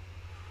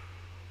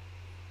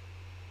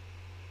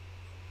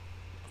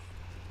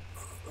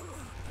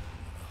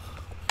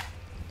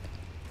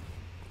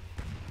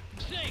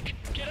 Snake,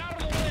 get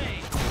out of the way!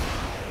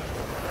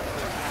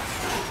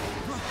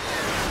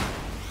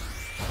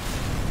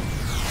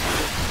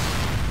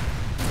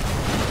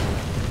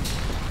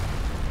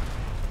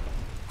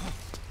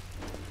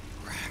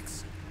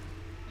 Rex.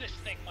 This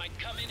thing might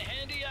come in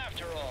handy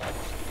after all.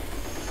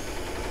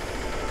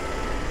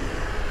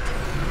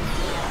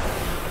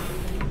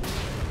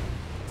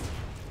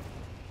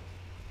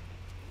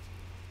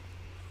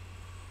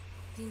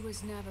 He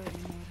was never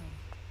immortal.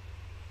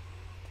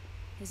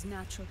 His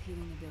natural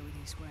healing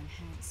abilities were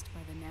enhanced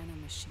by the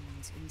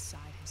nanomachines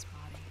inside his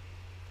body.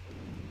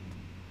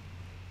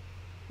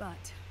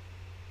 But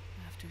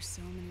after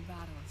so many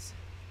battles,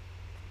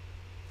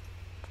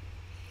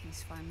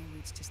 he's finally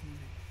reached his limit.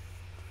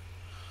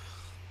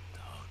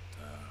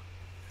 Doctor,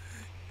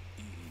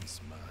 ease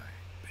my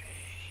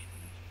pain.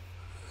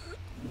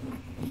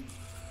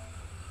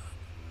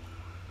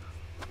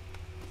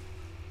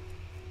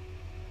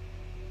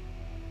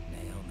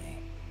 Naomi.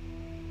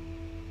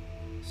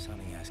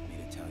 Sonny asked me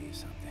to tell you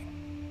something.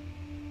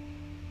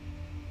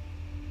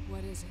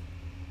 What is it?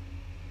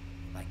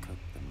 I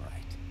cooked them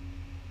right.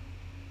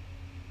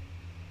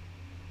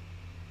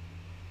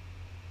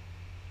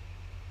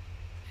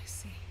 I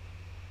see.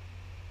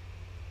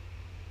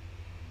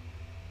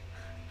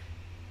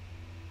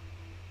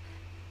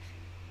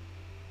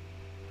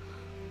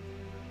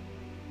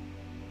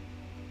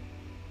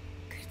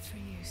 Good for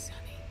you,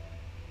 Sonny.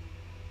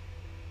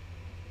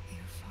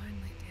 You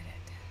finally did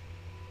it.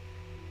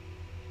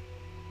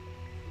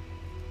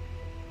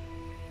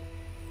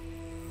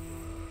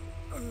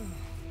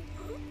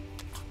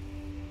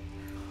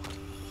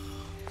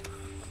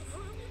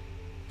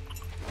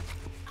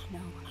 No,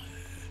 I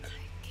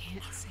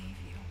can't save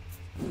you.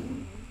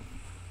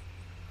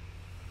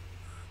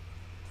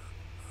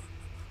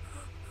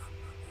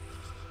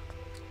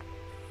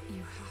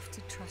 You have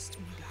to trust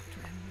me,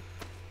 Dr. Emmer.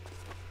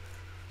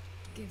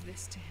 Give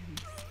this to him.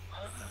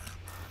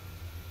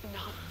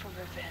 Not for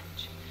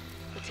revenge,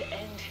 but to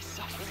end his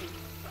suffering.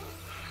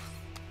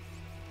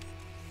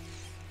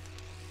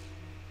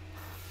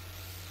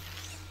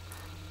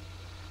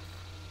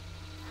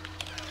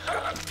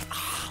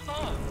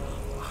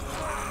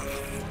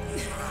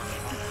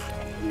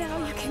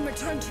 Now you can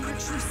return to your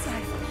true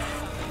self.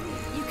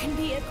 You can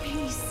be at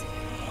peace.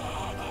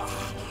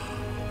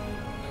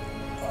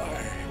 I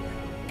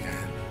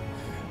can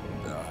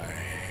die.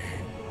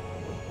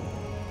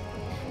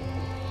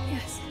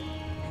 Yes.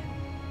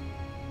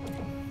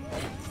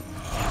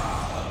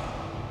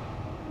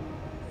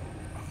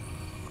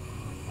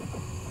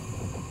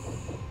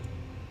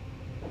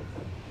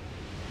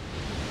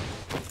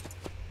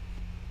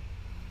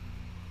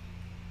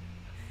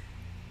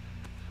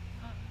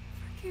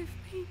 Forgive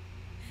me.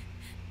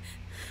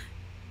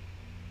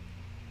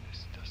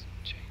 This doesn't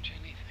change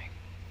anything.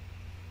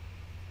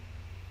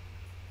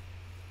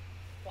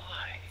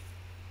 Why?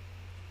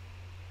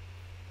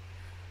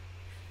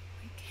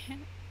 We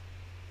can't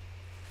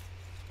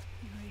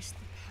erase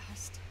the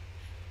past,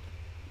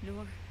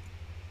 nor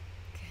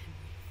can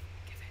we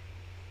forgive it.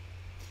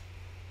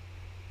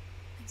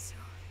 And so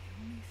the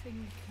only thing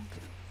we can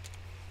do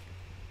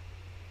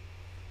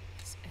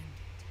is end it.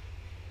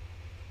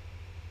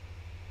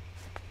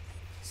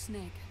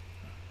 Snake.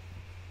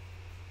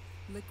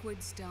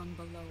 Liquid's down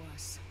below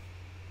us.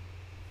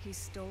 He's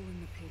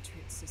stolen the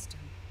Patriot system,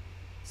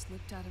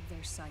 slipped out of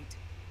their sight,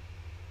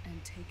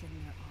 and taken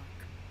their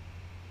Ark.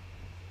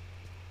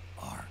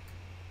 Ark.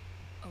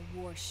 A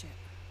warship,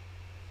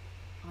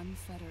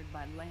 unfettered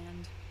by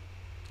land,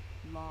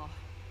 law,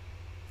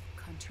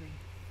 country,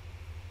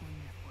 or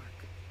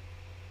network.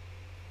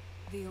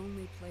 The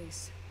only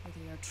place where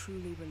they are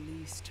truly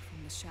released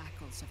from the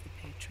shackles of the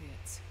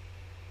Patriots.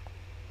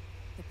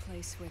 The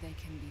place where they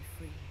can be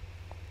free.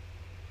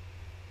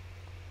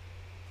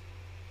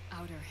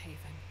 Outer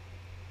Haven.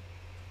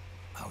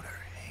 Outer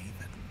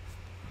Haven.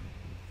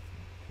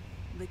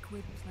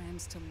 Liquid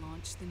plans to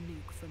launch the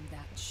nuke from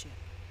that ship.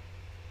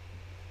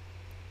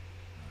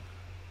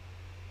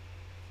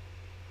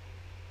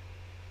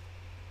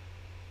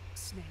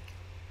 Snake.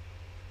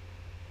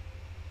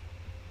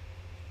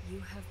 You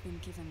have been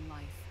given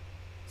life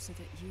so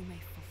that you may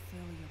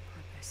fulfill your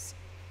purpose.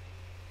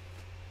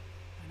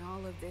 When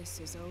all of this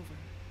is over,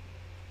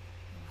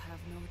 you'll have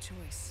no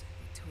choice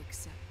but to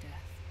accept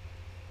death.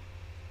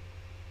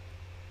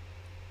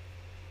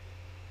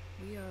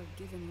 We are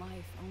given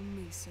life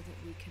only so that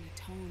we can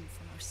atone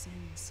for our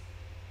sins.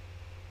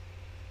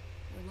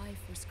 Your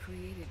life was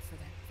created for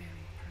that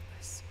very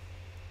purpose.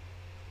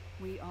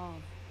 We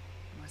all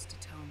must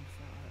atone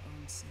for our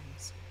own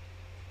sins.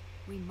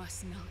 We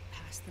must not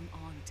pass them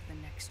on to the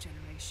next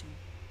generation.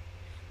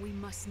 We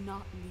must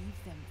not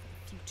leave them for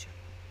the future.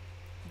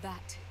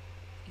 That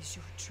is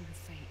your true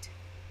fate.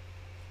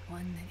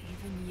 One that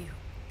even you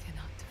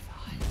cannot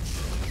defy.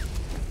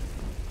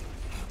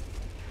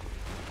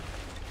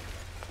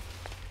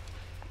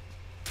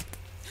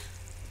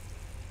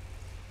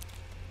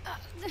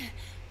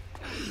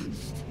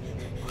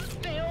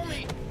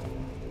 Naomi!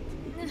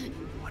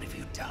 What have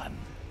you done?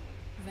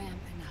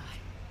 Vamp and I,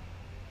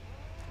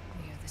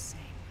 we are the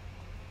same.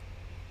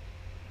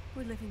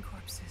 We're living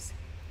corpses.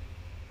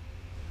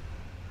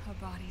 Our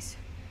bodies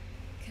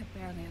kept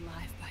barely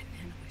alive by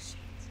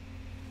nanomachines.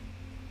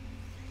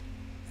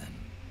 Then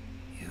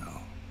you...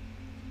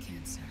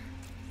 Cancer.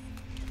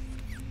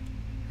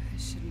 I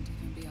shouldn't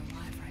even be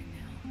alive right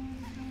now.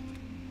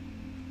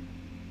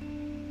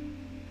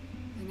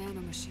 The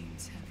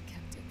nanomachines have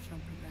kept it from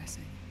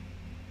progressing.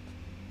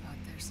 But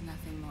there's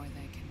nothing more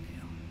they can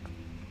do.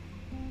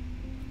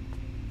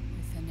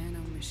 With the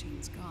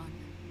nanomachines gone,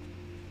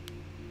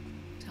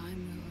 time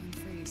will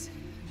unfreeze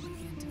and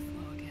begin to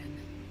flow again.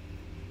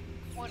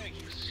 What are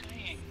you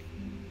saying?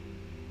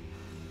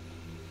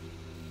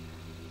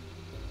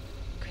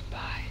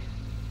 Goodbye.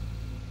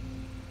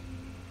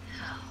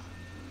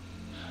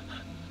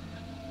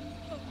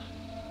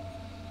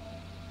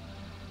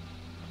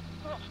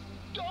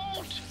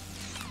 Don't!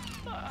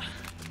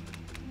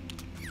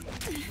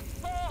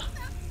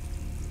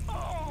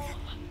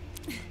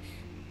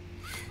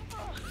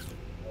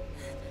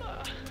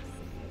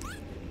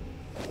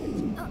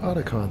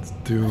 Otacon's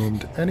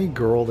doomed. Any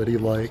girl that he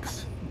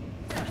likes.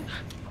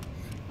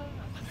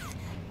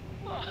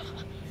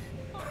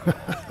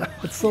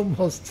 It's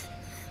almost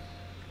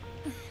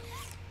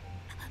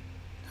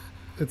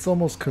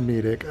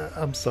comedic.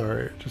 I'm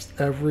sorry. Just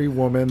every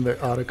woman that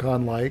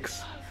Otacon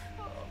likes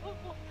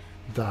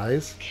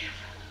dies.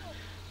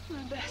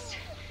 My best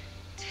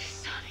to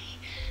Sonny.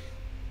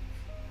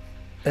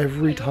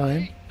 Every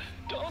time.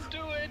 Don't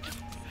do it!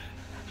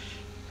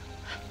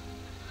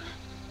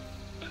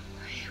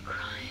 Are you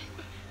crying?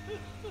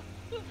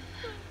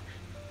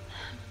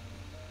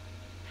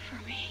 For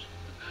me?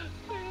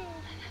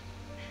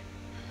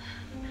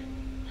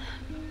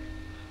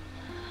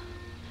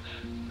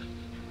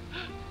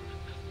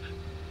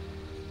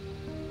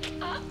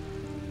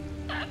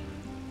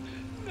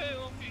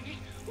 Naomi,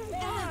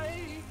 why?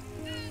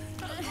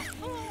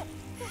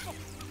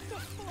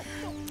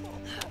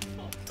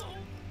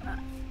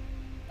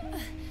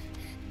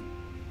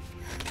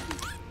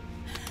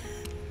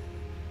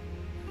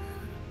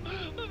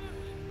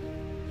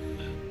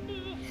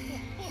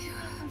 You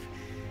have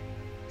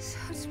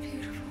such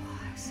beautiful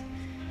eyes.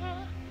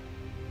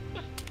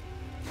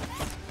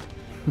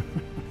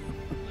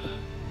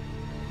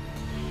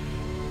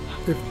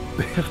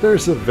 If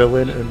there's a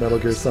villain in Metal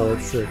Gear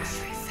Solid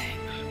 6,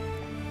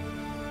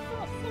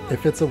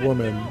 if it's a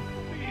woman,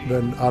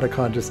 then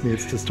Otacon just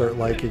needs to start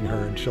liking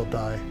her and she'll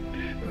die.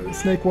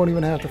 Snake won't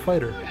even have to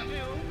fight her.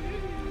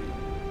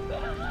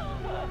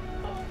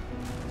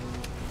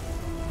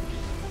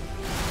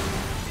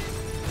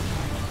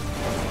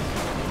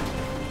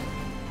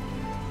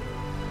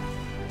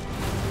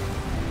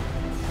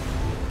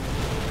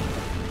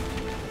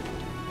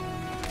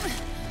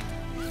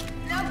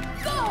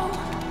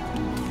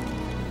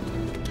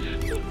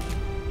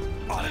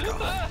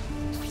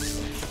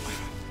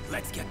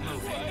 Let's get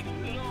moving.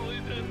 It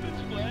always ends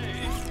this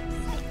way.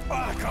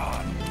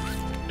 Otacon!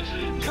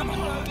 Come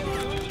on!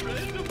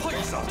 Pull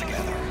yourself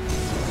together!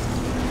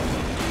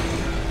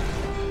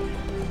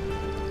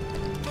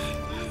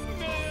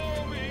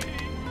 Naomi!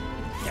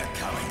 You're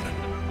coming!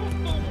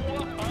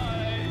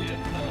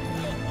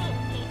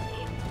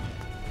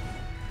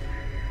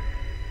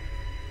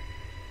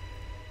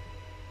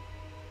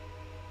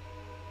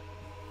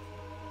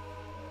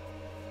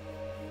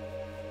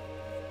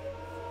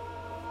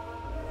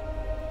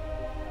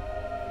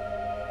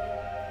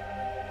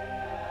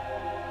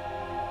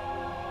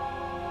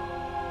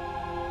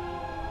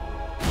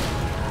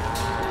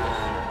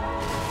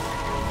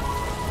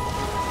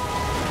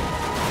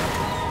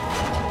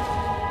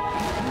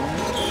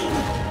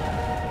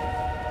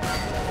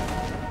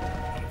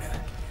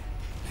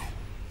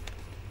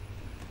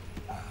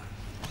 Why?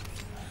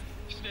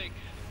 Snake,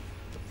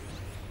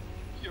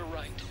 you're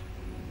right.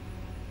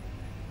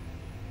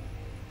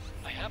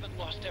 I haven't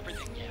lost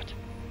everything yet.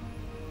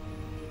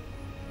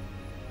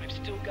 I've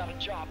still got a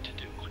job to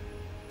do.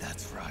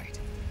 That's right.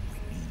 We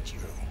need you.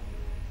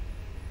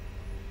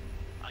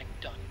 I'm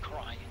done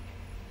crying.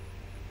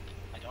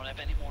 I don't have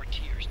any more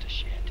tears to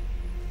shed.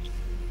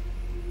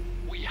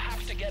 We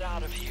have to get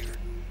out of here.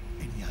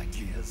 Any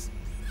ideas?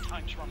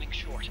 Time's running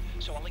short,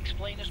 so I'll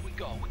explain as we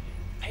go.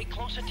 Pay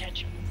close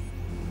attention.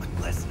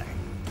 I'm listening.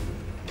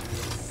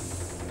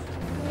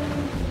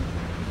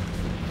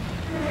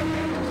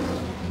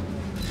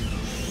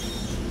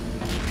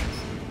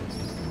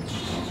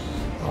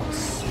 Oh,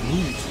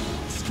 sweet.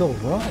 Still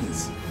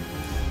runs.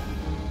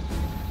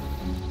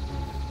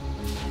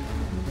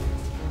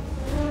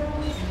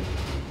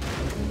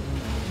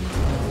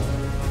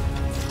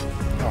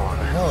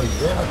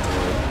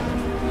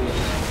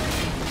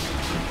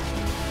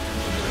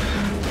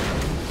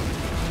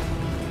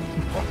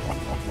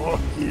 Oh,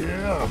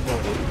 yeah,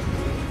 buddy.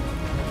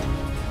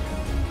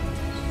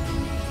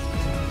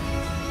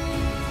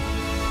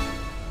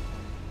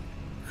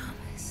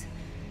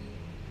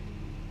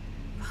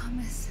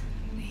 Promise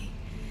me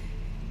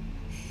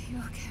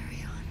you'll carry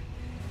on.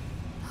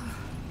 Oh,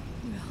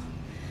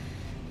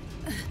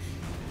 will.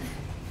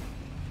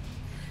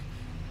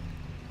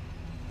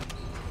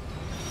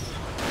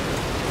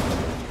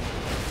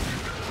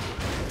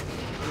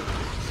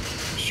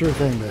 Sure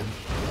thing, then.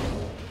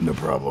 No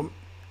problem.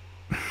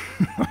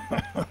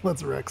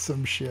 Let's wreck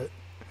some shit.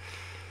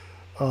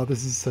 Oh,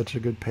 this is such a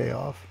good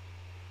payoff.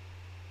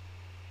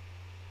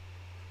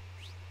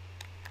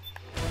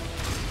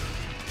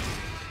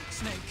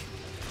 Snake,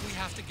 we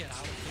have to get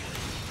out of here.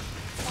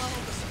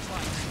 Follow the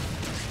supplies.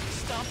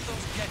 Stop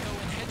those gecko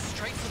and head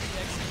straight for the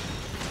exit.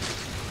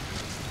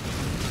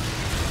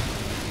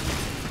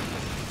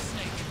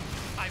 Snake,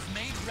 I've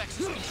made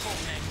Rex's control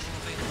manual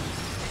available.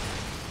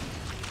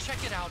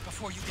 Check it out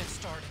before you get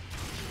started.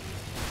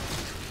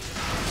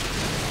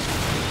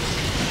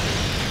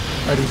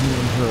 I didn't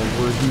even hear a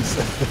word he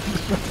said.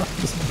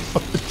 Just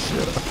blow the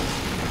shit up.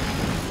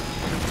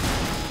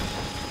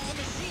 The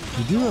machine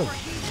You gun's do have...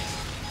 overheated.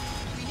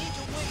 We need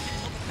to wait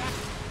until the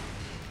battery.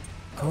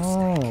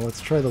 Oh,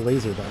 let's try the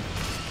laser then.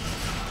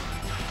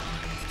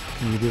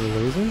 Can you do the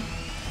laser?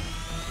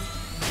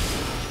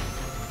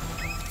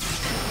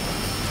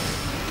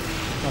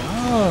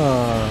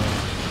 Ah.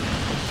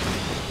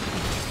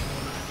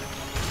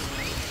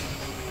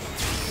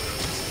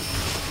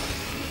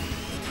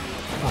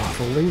 Oh,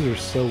 the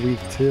laser's so weak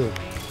too.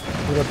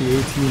 What about the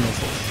AT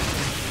missiles?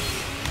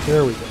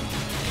 There we go.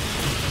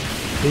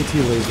 AT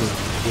laser is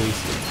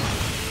wasted.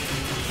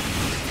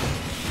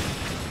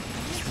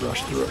 Let's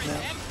rush through it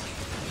now.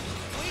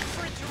 Wait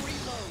for it to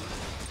reload.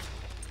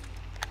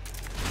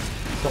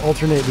 So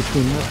alternate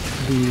between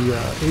the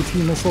AT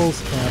missiles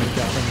and the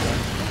Gatling gun.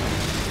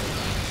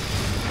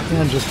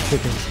 And just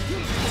ticking.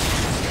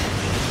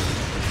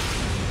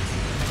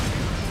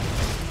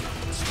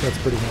 That's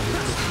pretty heavy.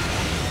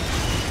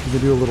 You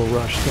can do a little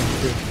rush thing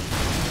too.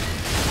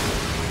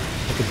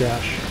 Like a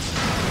dash.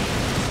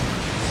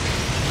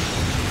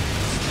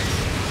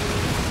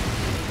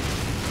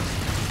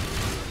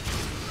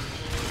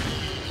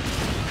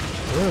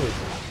 There we go.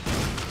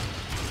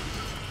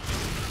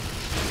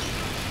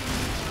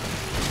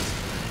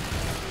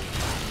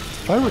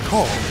 If I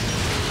recall,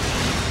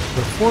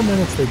 the 4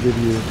 minutes they give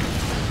you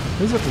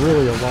isn't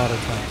really a lot of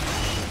time.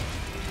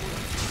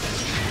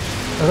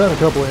 I've had a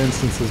couple of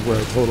instances where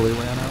I totally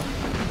ran out.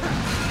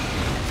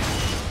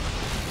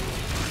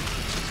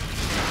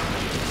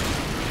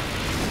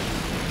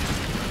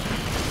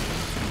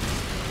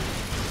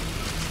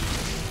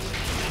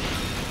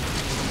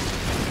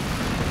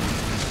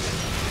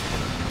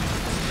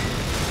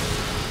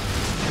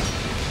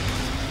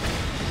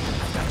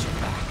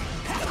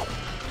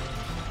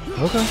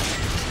 Okay.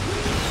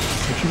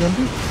 What you gonna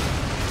do?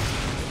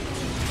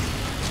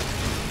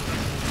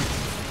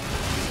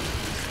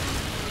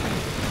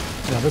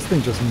 Yeah, this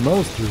thing just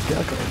mows through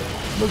Gecko.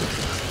 Look at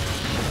this.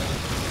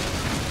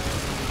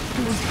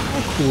 Dude,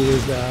 how cool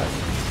is that?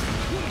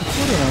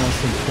 What an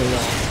awesome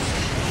payoff.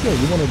 Yeah,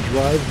 you want to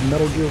drive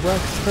Metal Gear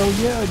Rex? Hell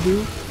yeah,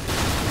 dude.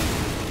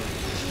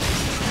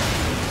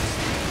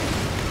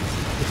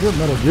 If you're a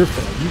Metal Gear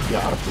fan, you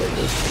gotta play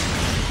this.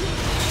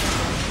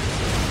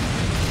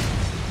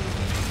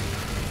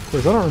 Of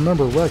course, I don't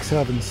remember Rex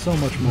having so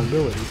much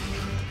mobility.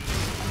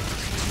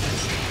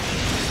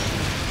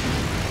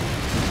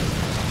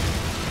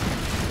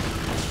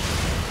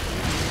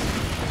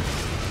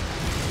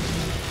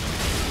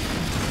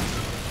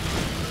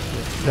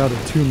 Down to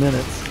 2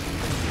 minutes.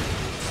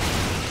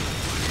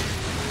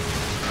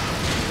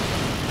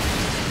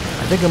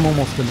 I think I'm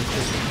almost in the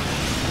clear.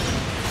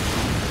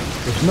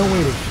 There's no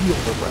way to heal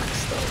the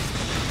Rex, though.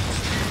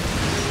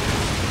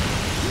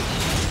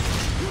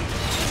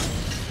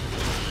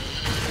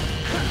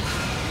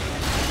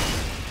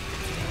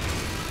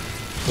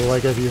 So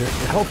like if your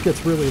health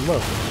gets really low,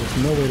 there's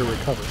no way to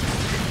recover.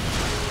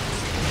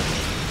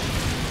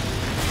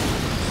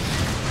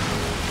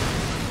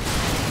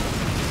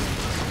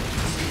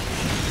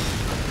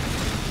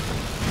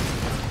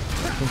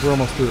 I think we're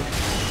almost through.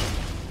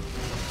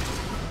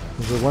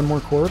 Is there one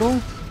more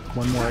corridor?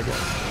 One more, I guess.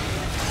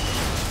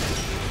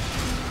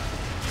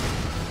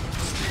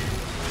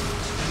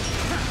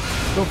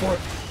 Go for it.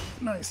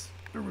 Nice.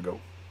 There we go.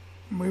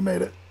 We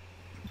made it.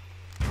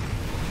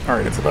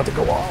 Alright, it's about to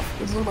go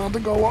off. It's about to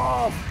go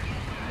off.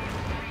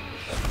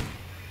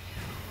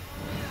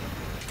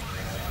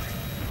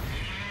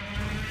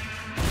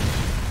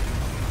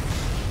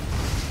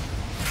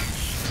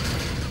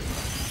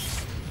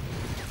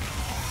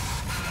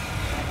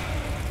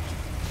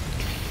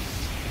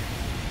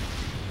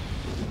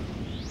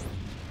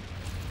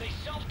 They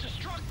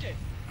self-destructed.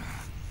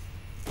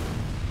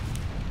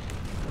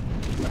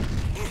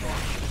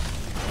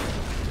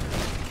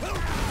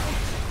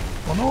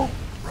 Oh no.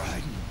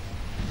 Raiden.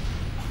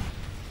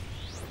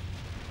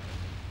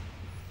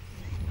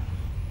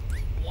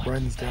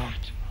 Raiden's down.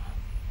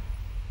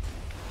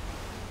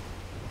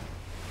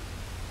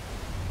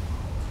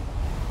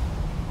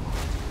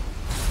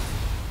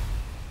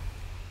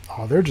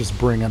 Oh, they're just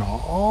bringing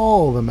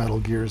all the Metal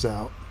Gears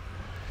out.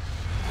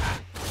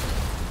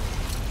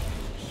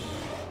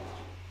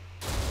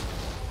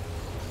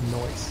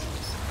 Nice.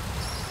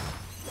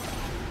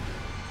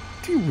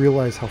 Do you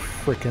realize how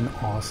freaking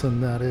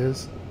awesome that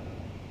is?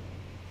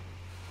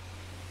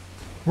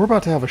 We're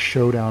about to have a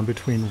showdown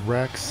between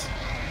Rex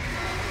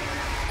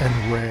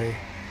and Ray.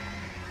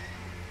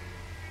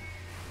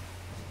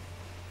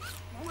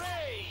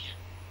 Ray!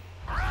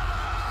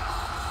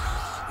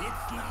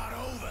 It's not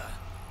over.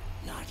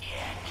 Not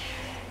yet.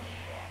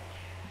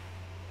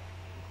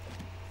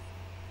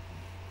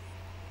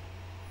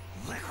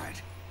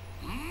 Liquid.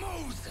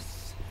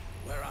 Moses!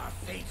 Where our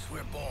fates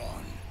were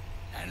born.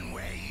 And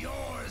where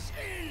yours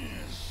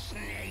ends,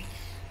 Snake.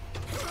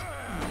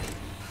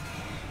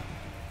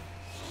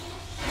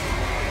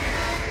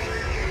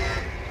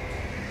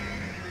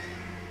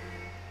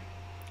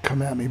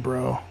 Come at me,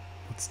 bro.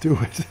 Let's do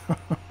it.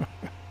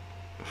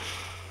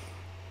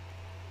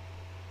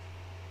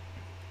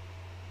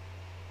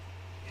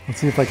 Let's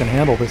see if I can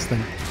handle this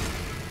thing.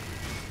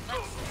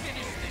 Let's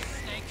finish this,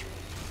 Snake.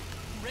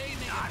 Ray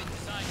may have been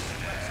designed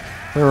for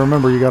rest. But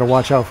remember, you got to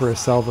watch out for his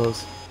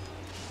salvos.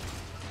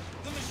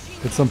 The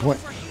machine At some point,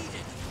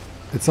 overheated.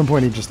 at some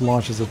point, he just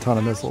launches a ton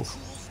of missiles.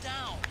 Cools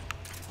down.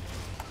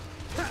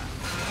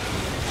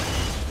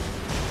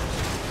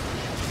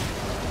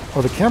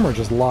 Oh, the camera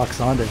just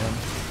locks onto him.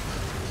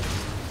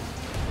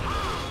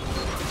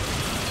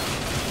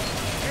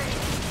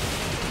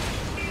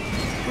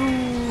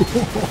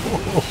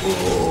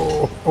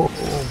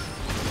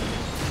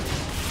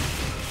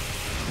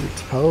 You're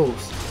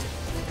toast.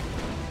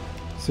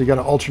 So you got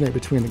to alternate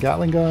between the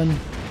Gatling gun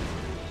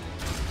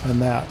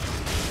and that,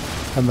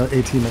 and the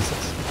AT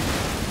missiles.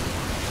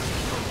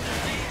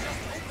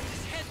 His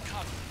head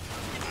cover.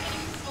 It's gonna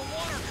use the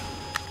water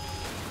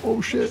gun.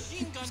 Oh shit!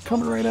 He's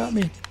coming right at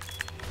me. We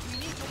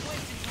need to wait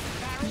until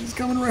the barrel He's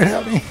coming right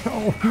at me.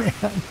 Oh man.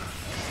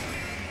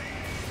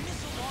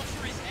 missile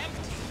launcher is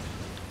empty.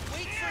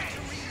 Wait for it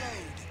to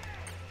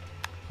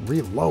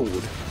reload.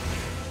 Reload.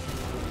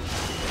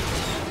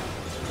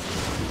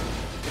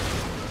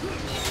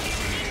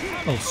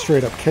 Oh,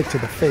 straight up kick to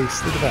the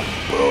face. Look at that.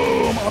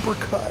 Boom.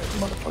 Uppercut.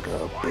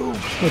 Motherfucker. Boom.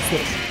 What's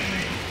this?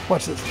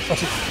 Watch this.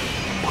 Watch this.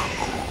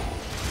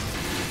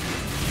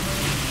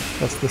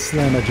 That's the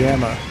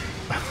slamma-jamma.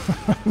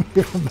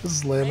 Give him the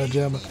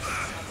slamma-jamma.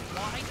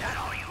 Wide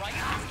out right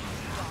after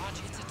you dodge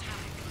its attack.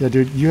 Yeah,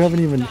 dude, you haven't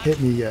even hit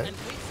me yet. And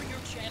wait for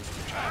your chance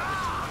to try.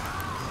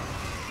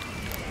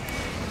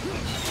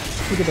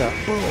 Look at that.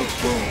 Boom.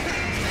 Boom.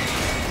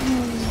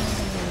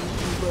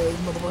 Leg,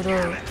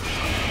 motherfucker.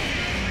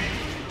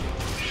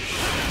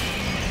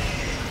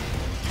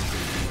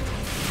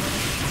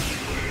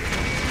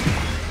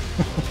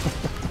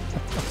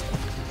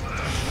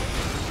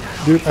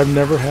 Dude, I've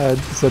never had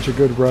such a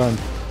good run.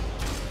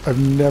 I've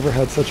never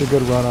had such a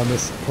good run on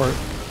this part.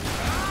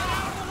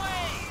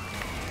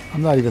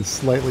 I'm not even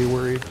slightly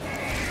worried.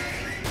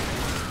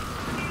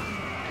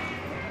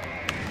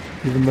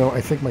 Even though I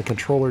think my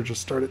controller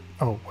just started...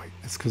 Oh, wait.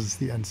 It's because it's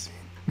the end scene.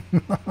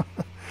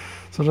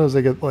 Sometimes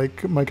I get,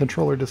 like, my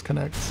controller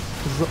disconnects.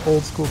 This is the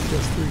old school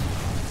PS3.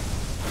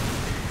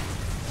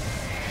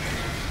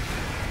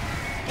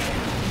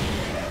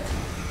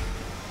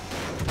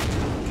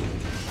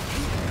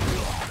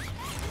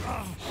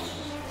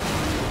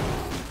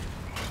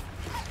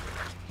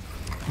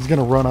 He's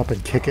gonna run up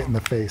and kick it in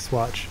the face,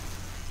 watch.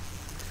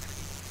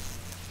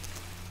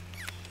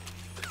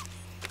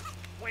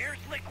 Where's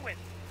Liquid?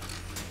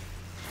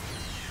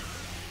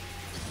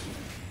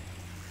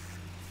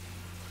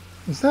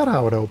 Is that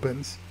how it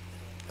opens?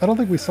 I don't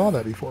think we saw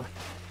that before.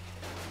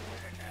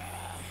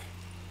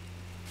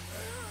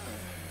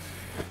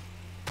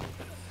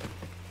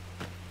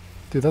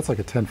 Dude, that's like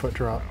a 10-foot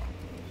drop.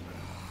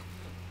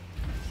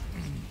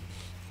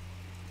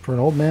 For an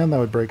old man, that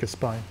would break his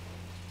spine.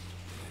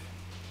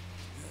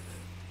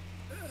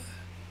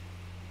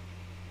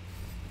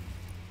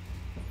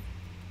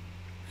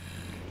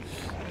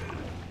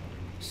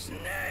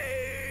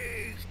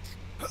 Snake!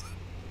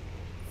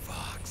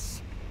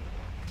 Fox.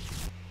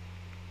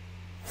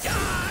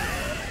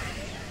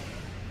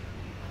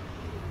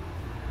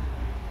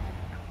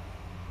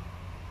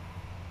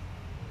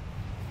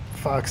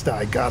 Fox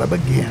die, got him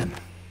again.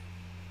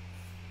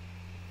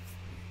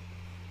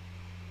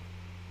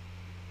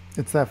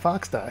 It's that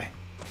fox die.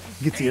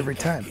 Gets you every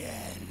time.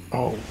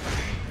 Oh.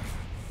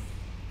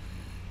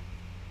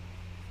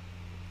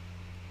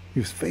 He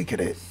was faking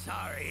it.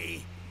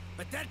 Sorry,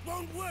 but that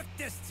won't work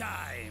this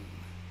time.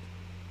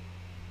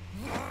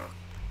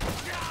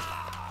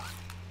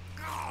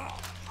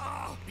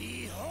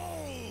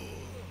 Behold!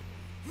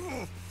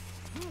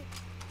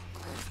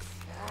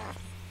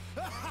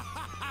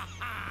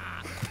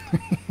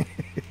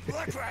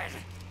 Liquid!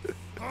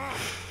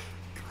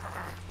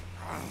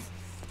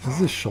 Is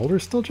his shoulder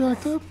still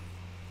jacked up?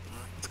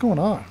 What's going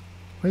on?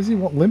 Why is he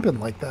limping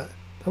like that?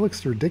 That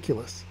looks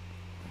ridiculous.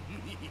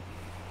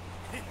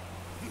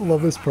 I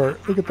love this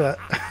part. Look at that.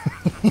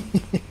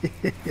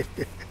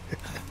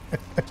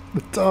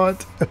 The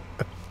taunt.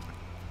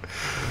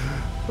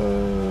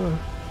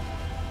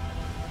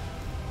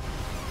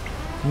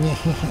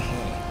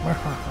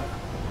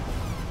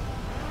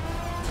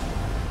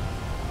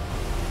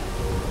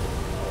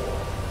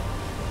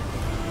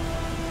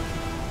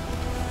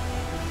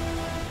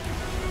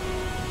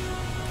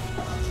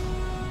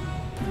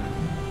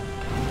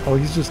 Oh,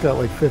 he's just got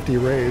like 50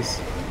 rays.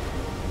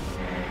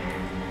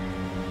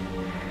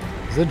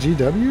 Is that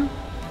GW?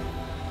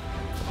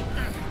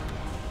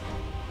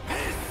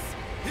 This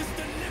is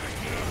the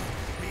liberty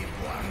we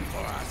won for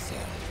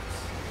ourselves.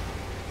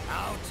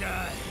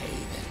 Outer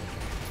Haven.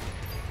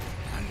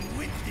 And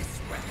with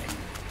this weapon,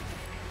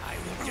 I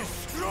will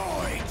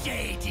destroy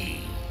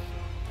JD.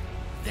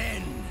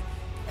 Then,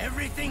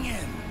 everything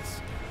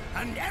ends,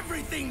 and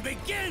everything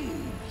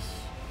begins.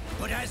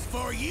 But as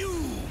for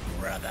you,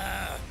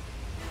 brother,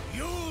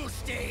 you'll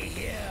stay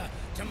here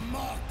to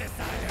mark the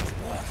silent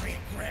watery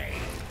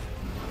grave.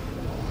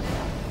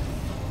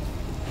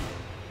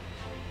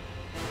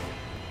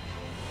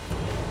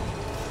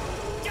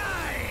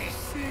 Die,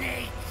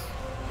 snake!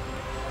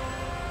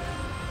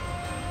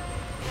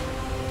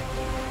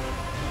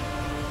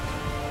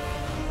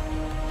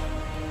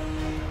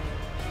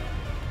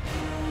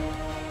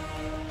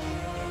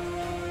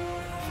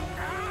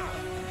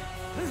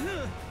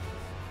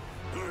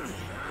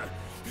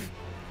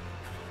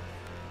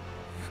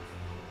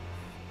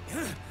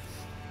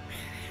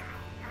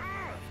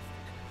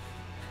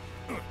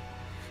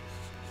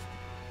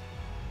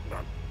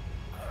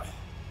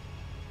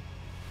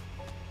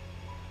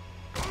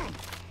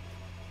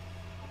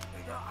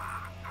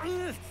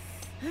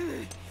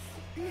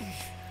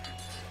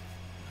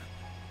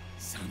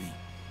 Sonny,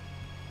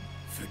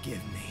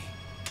 forgive me.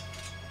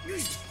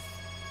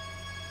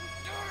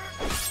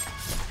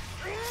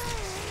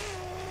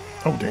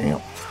 Oh,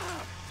 damn.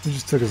 He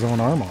just took his own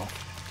arm off.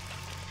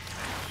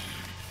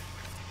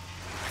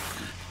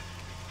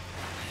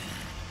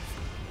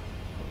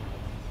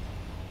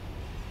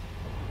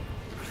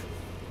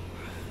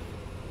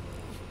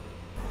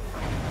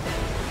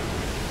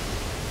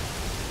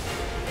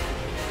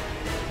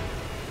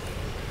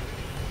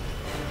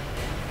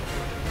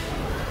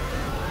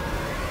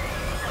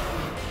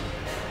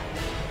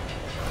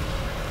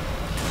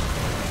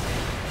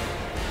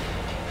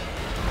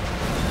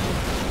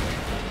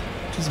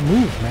 Just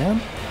move,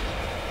 man.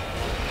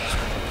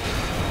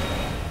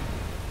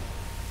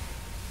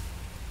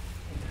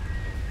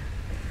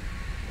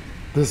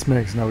 This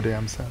makes no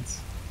damn sense.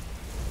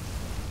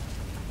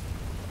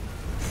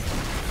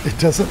 It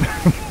doesn't.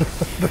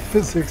 The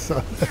physics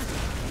on it.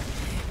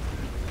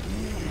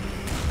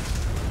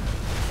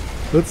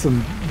 That's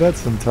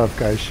some tough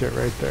guy shit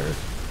right there.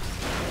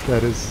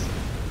 That is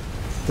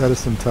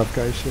some tough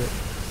guy shit.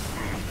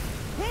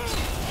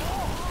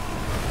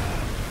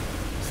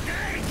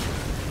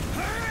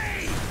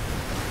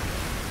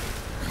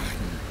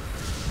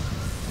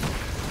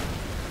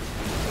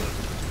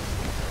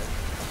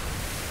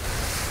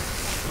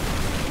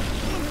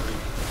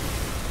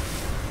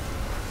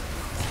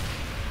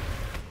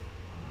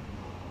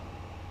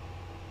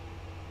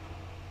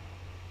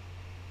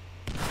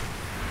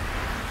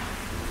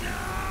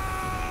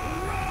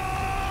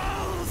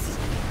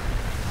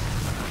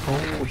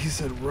 Oh, he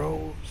said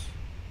Rose.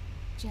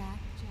 Jack,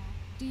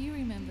 do you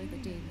remember the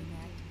day we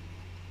met?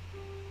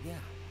 Yeah,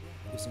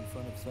 it was in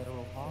front of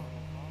Federal Hall.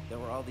 There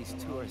were all these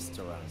tourists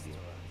around you.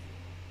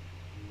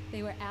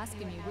 They were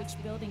asking me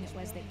which building it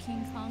was that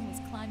King Kong was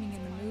climbing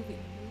in the movie.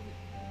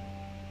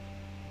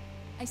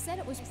 I said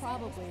it was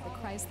probably the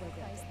Chrysler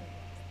Building.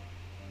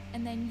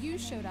 And then you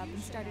showed up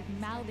and started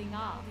mouthing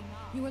off.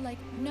 You were like,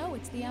 no,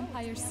 it's the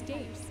Empire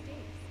State.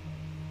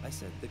 I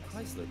said the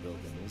Chrysler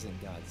Building was in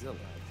Godzilla.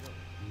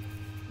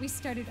 We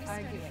started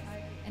arguing,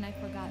 and I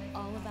forgot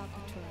all about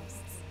the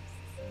tourists.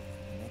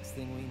 The next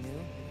thing we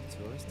knew, the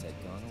tourists had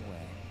gone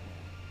away.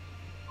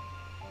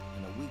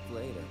 And a week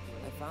later,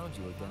 I found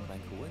you again by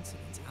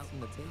coincidence out in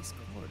the base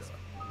corridor.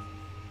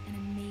 An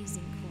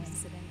amazing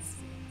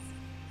coincidence.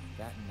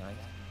 That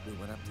night, we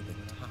went up to the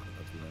top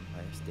of the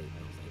Empire State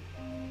Building.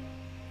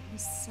 It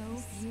was so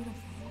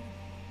beautiful.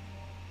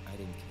 I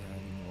didn't care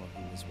anymore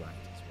who was right.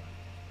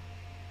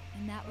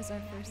 And that was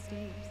our first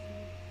date.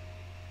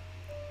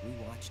 We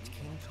watched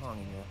King Kong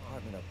in your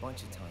apartment a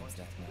bunch of times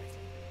that night.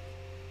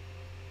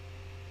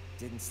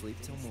 Didn't sleep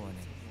till morning.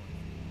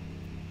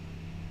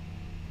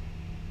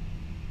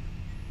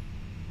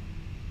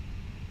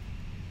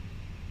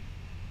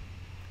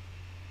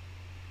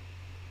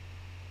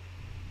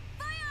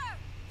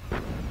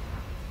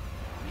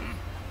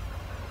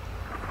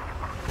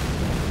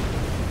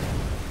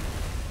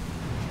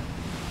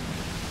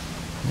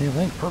 Hey,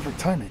 Link, perfect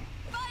timing.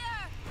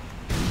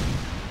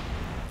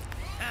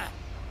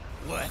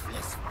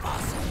 Worthless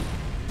fossil.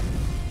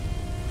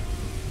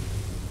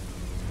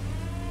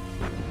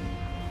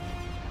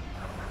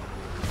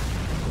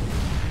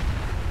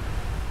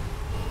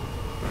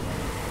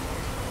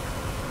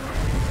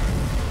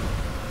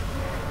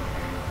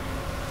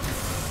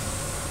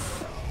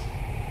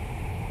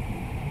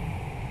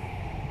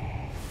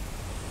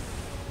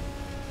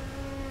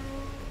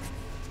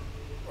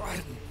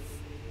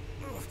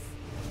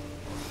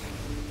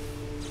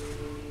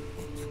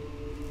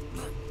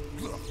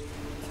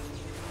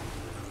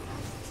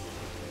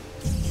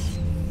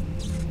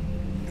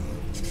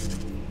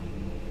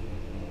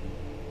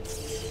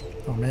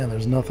 Oh man,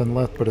 there's nothing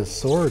left but his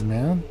sword,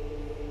 man.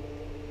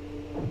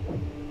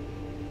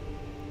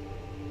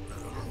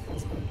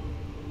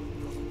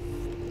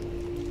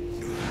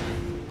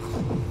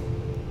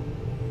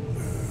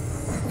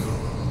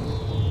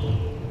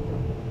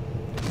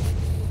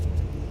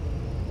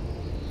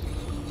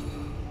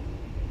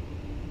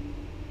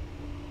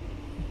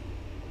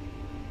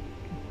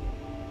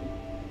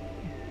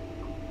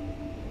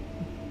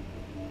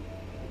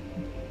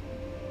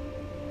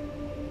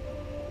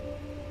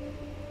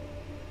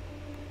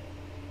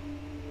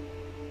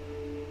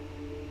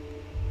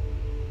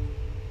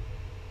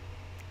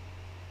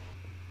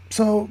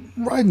 So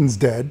Raiden's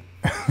dead,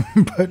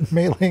 but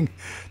Meiling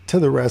to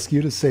the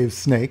rescue to save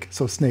Snake.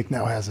 So Snake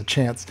now has a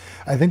chance.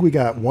 I think we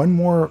got one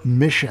more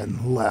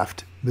mission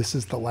left. This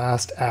is the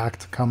last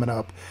act coming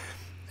up.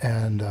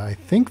 And I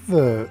think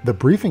the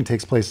briefing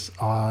takes place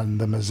on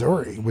the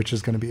Missouri, which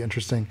is going to be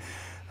interesting.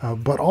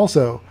 But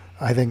also,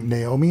 I think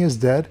Naomi is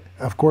dead.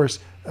 Of course,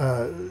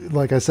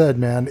 like I said,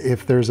 man,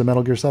 if there's a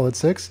Metal Gear Solid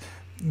 6,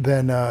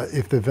 then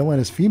if the villain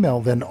is female,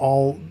 then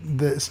all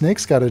the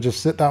Snake's got to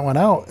just sit that one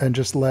out and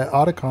just let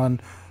Otacon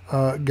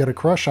get a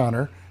crush on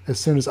her. As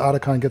soon as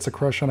Otacon gets a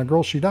crush on a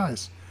girl, she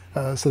dies.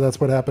 So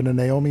that's what happened to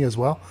Naomi as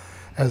well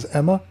as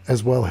Emma,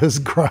 as well as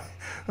what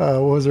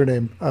was her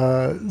name?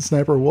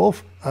 Sniper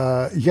Wolf.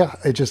 Yeah,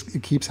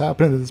 it keeps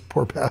happening to this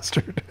poor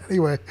bastard.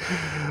 Anyway,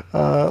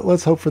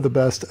 let's hope for the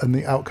best and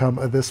the outcome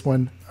of this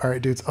one. All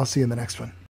right, dudes, I'll see you in the next one.